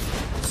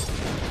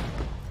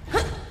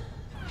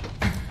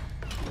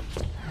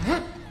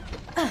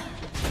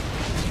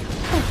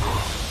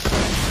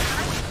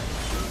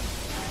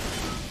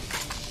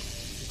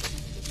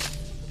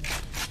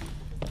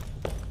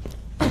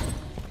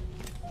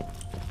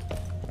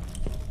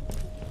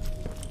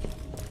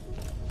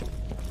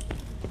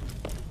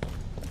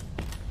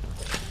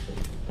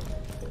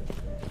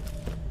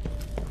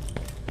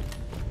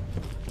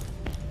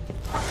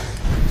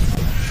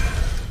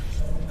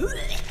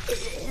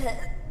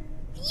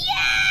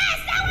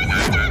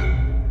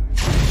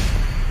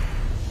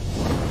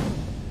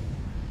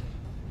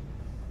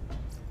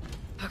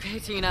 Okay,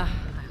 Tina.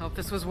 I hope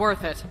this was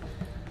worth it.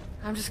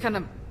 I'm just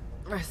gonna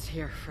rest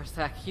here for a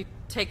sec. You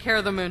take care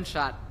of the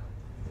moonshot.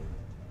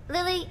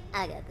 Lily,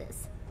 I got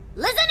this.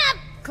 Listen up!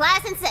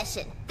 Class in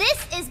session.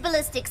 This is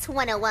Ballistics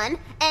 101,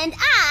 and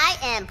I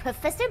am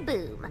Professor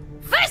Boom.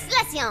 First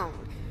lesson!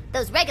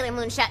 Those regular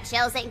moonshot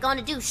shells ain't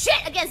gonna do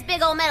shit against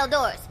big old metal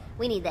doors.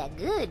 We need that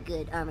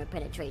good armor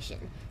penetration.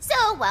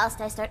 So,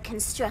 whilst I start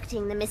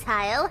constructing the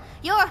missile,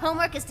 your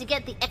homework is to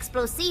get the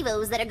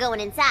explosivos that are going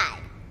inside.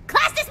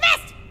 Class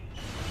dismissed!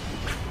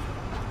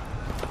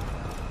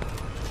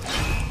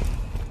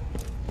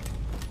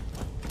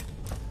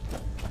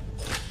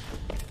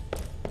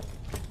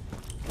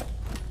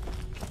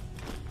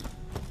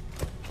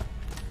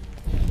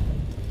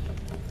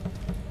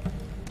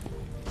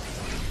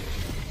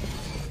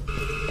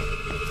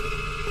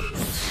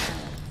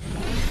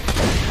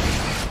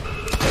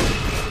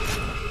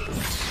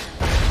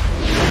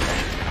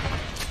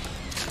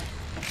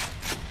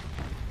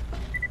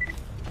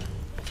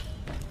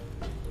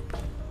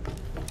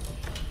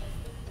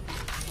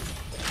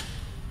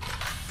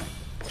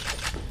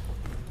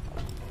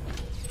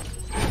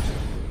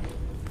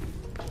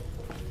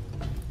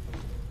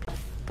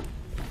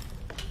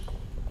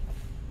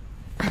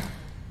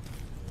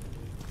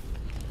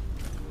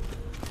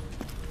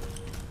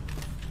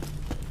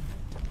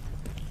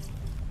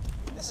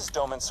 This is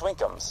Doman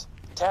Swinkums,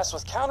 tasked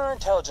with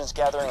counterintelligence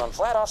gathering on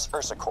Vladoff's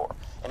Ursa Corps,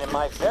 and in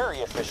my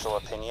very official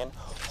opinion,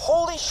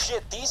 holy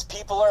shit, these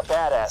people are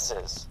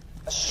badasses.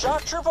 A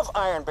shock troop of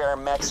Iron Bear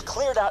mechs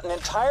cleared out an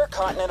entire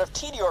continent of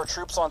Tediore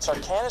troops on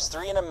Sarkanis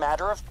 3 in a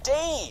matter of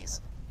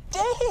days.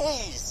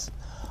 Days!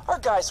 Our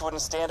guys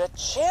wouldn't stand a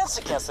chance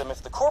against them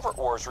if the corporate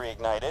wars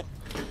reignited.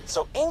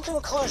 So in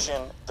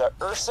conclusion, the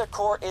Ursa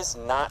Corps is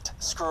not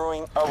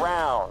screwing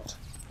around.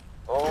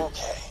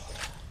 Okay,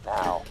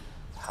 now,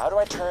 how do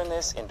I turn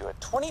this into a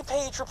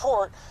 20-page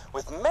report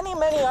with many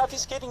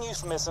obfuscating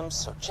euphemisms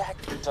so Jack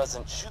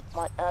doesn't shoot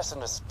my ass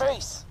into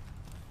space?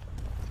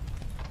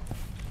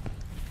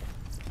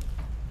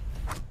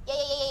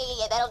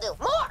 That'll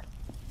do. More!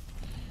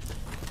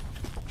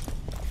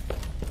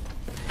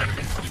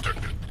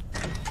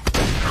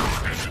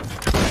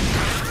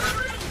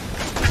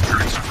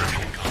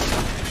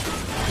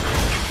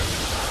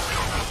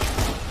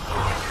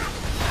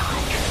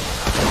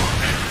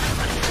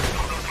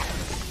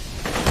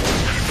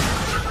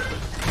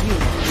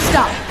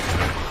 Stop.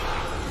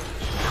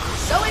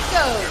 So it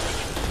goes.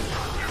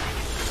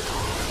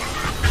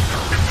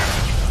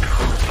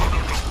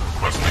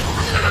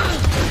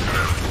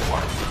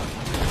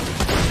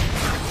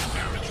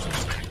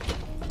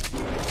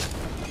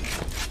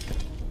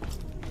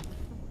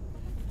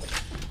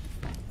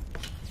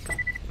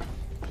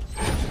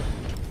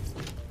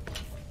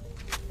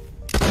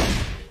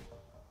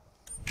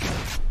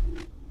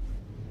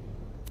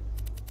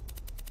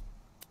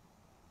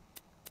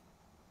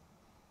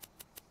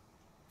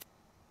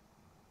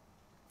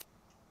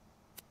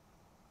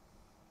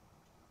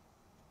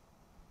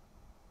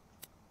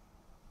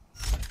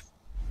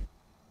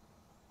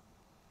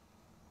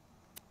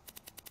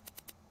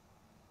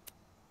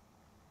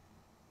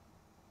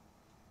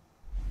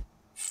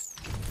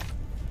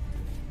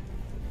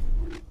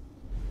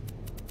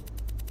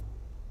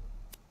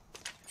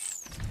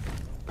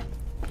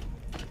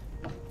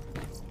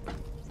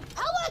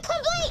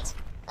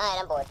 Alright,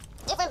 I'm bored.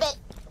 Different bit.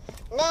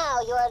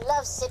 Now you're a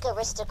lovesick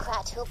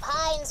aristocrat who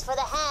pines for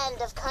the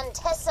hand of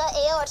Contessa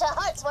Aorta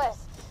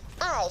Hartsworth.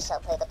 I shall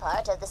play the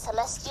part of the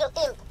celestial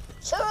imp,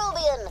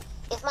 Cherubian.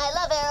 If my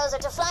love arrows are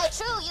to fly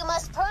true, you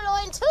must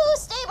purloin 2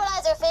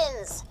 stabilizer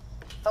fins.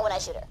 For when I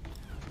shoot her.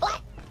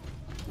 Black!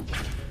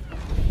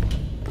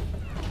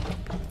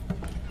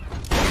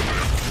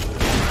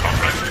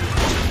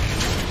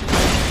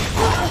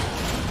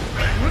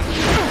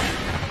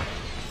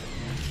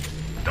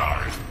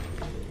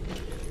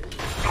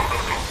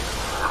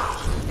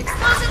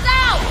 Explosives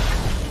out!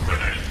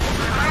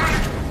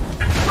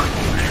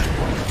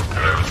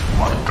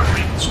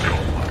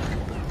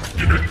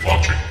 Unit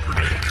launching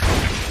grenade.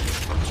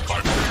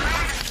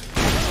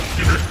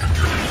 Unit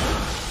computed.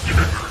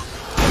 Unit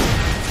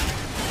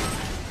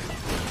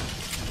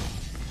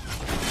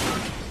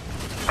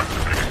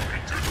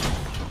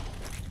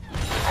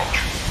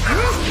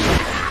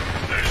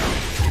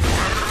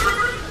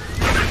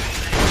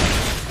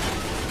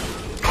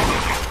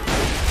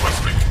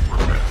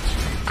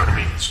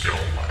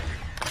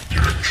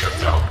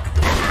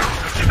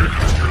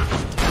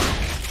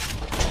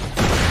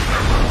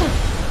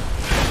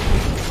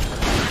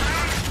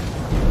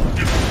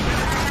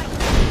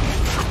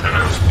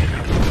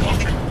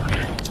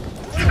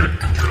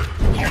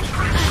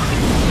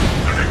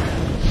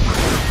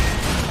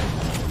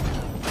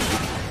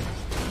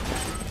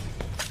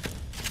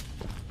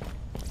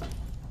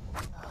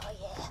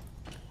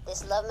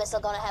Love missile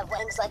gonna have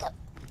wings like a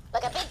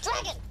big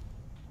dragon.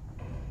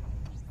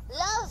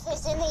 Love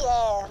is in the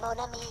air, mon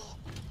ami.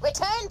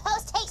 Return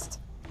post haste.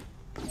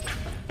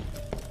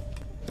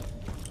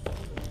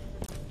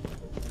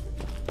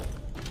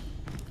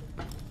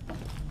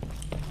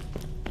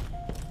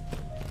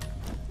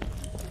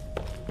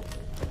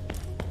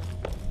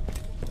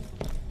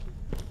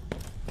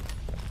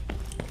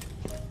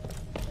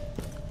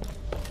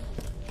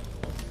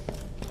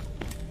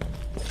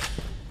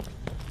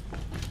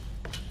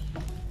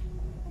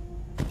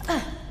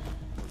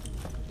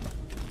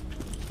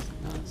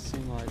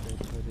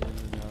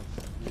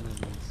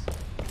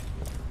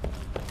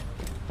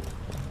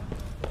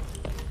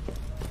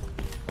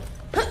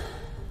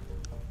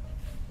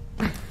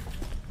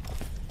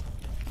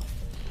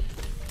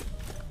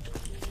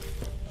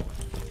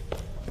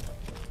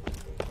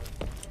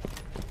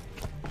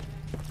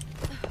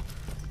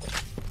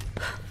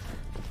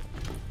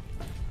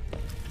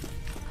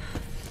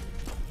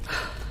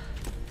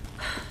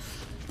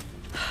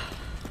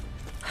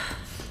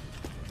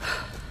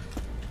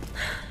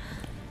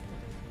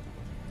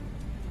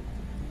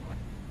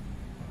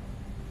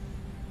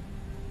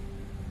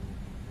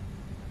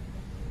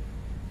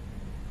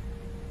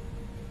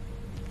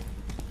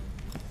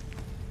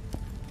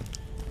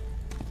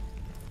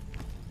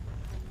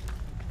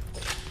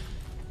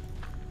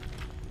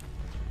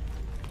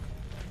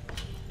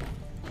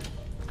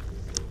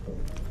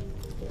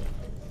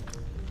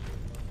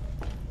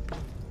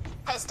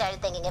 I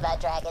started thinking about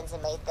dragons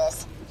and made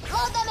this.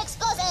 Load them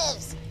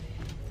explosives!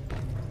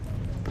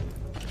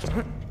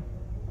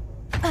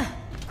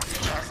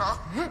 Careful.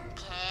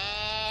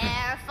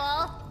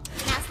 Careful.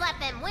 Now slap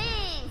them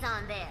wings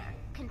on there.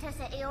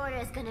 Contessa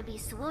Aorta is gonna be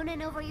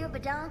swooning over your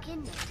badonk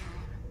in no time.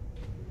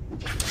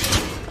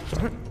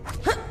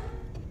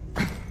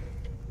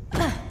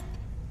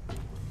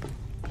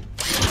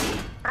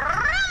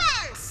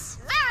 Romance!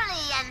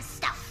 Verily and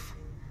stuff.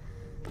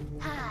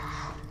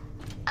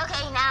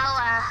 Okay,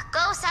 now,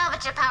 go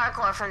salvage your power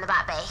core from the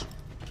bot bay.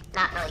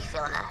 Not really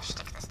feeling a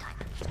shtick this time.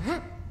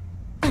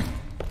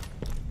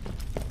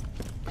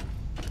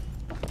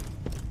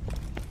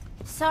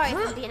 Sorry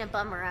for being a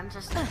bummer, I'm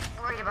just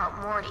worried about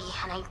Morty,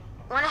 and I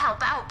want to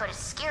help out, but it's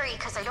scary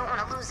because I don't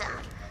want to lose him.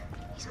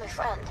 He's my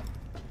friend.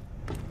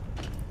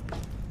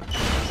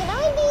 Can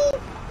I be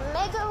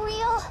mega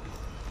real?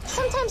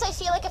 Sometimes Sometimes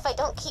I feel like if I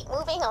don't keep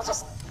moving, I'll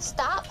just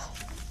stop.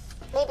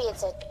 Maybe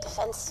it's a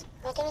defense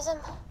mechanism.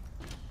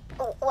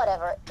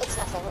 Whatever, it's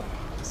nothing.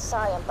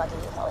 Sorry I'm bugging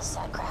you with all this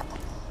sad crap.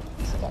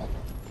 Forget it.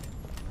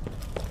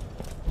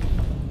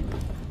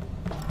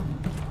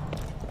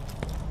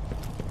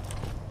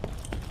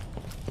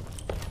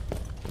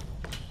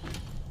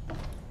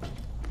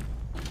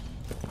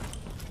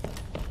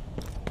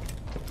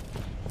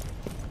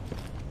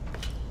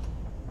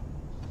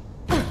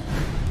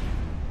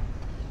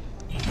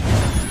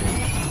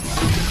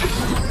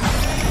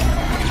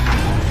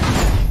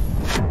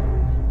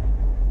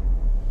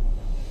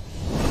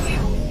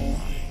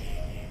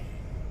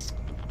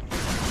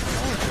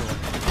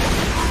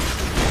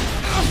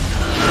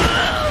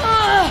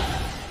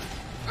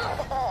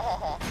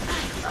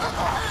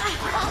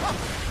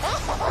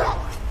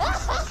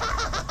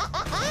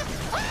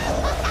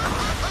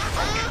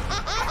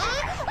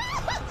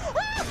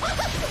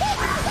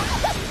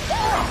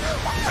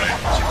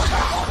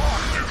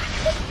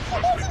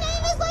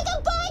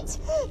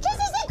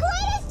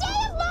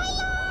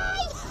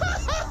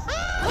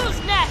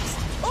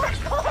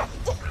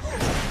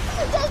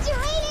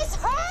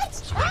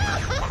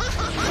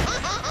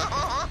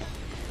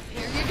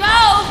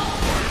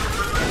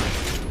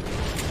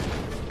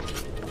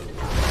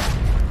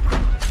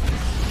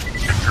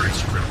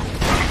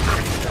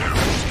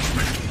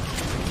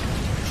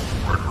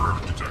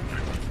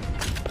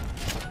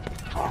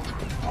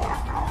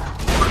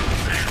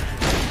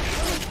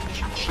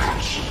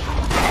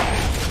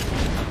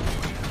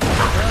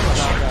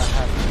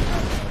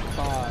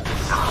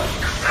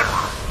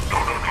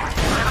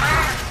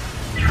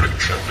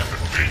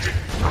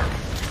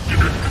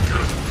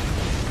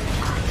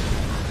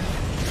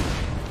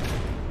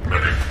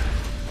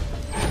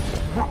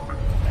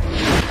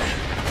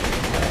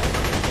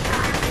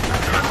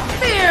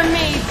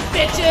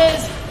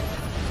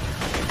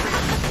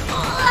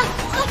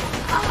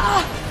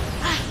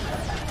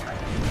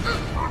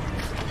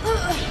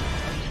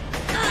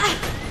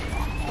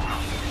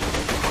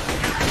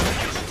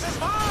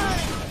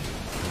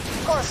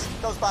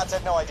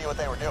 Had no idea what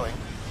they were doing.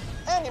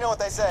 And you know what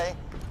they say,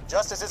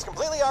 justice is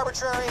completely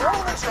arbitrary and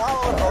only makes you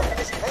hollow and broken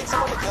because you paid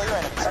someone to kill your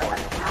enemies for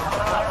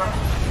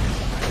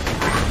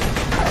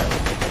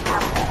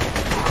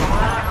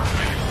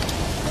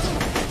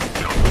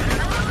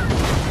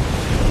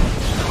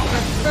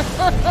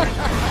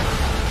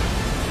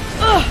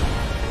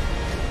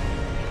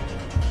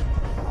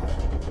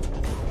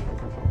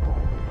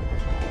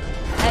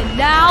And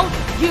now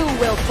you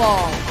will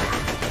fall.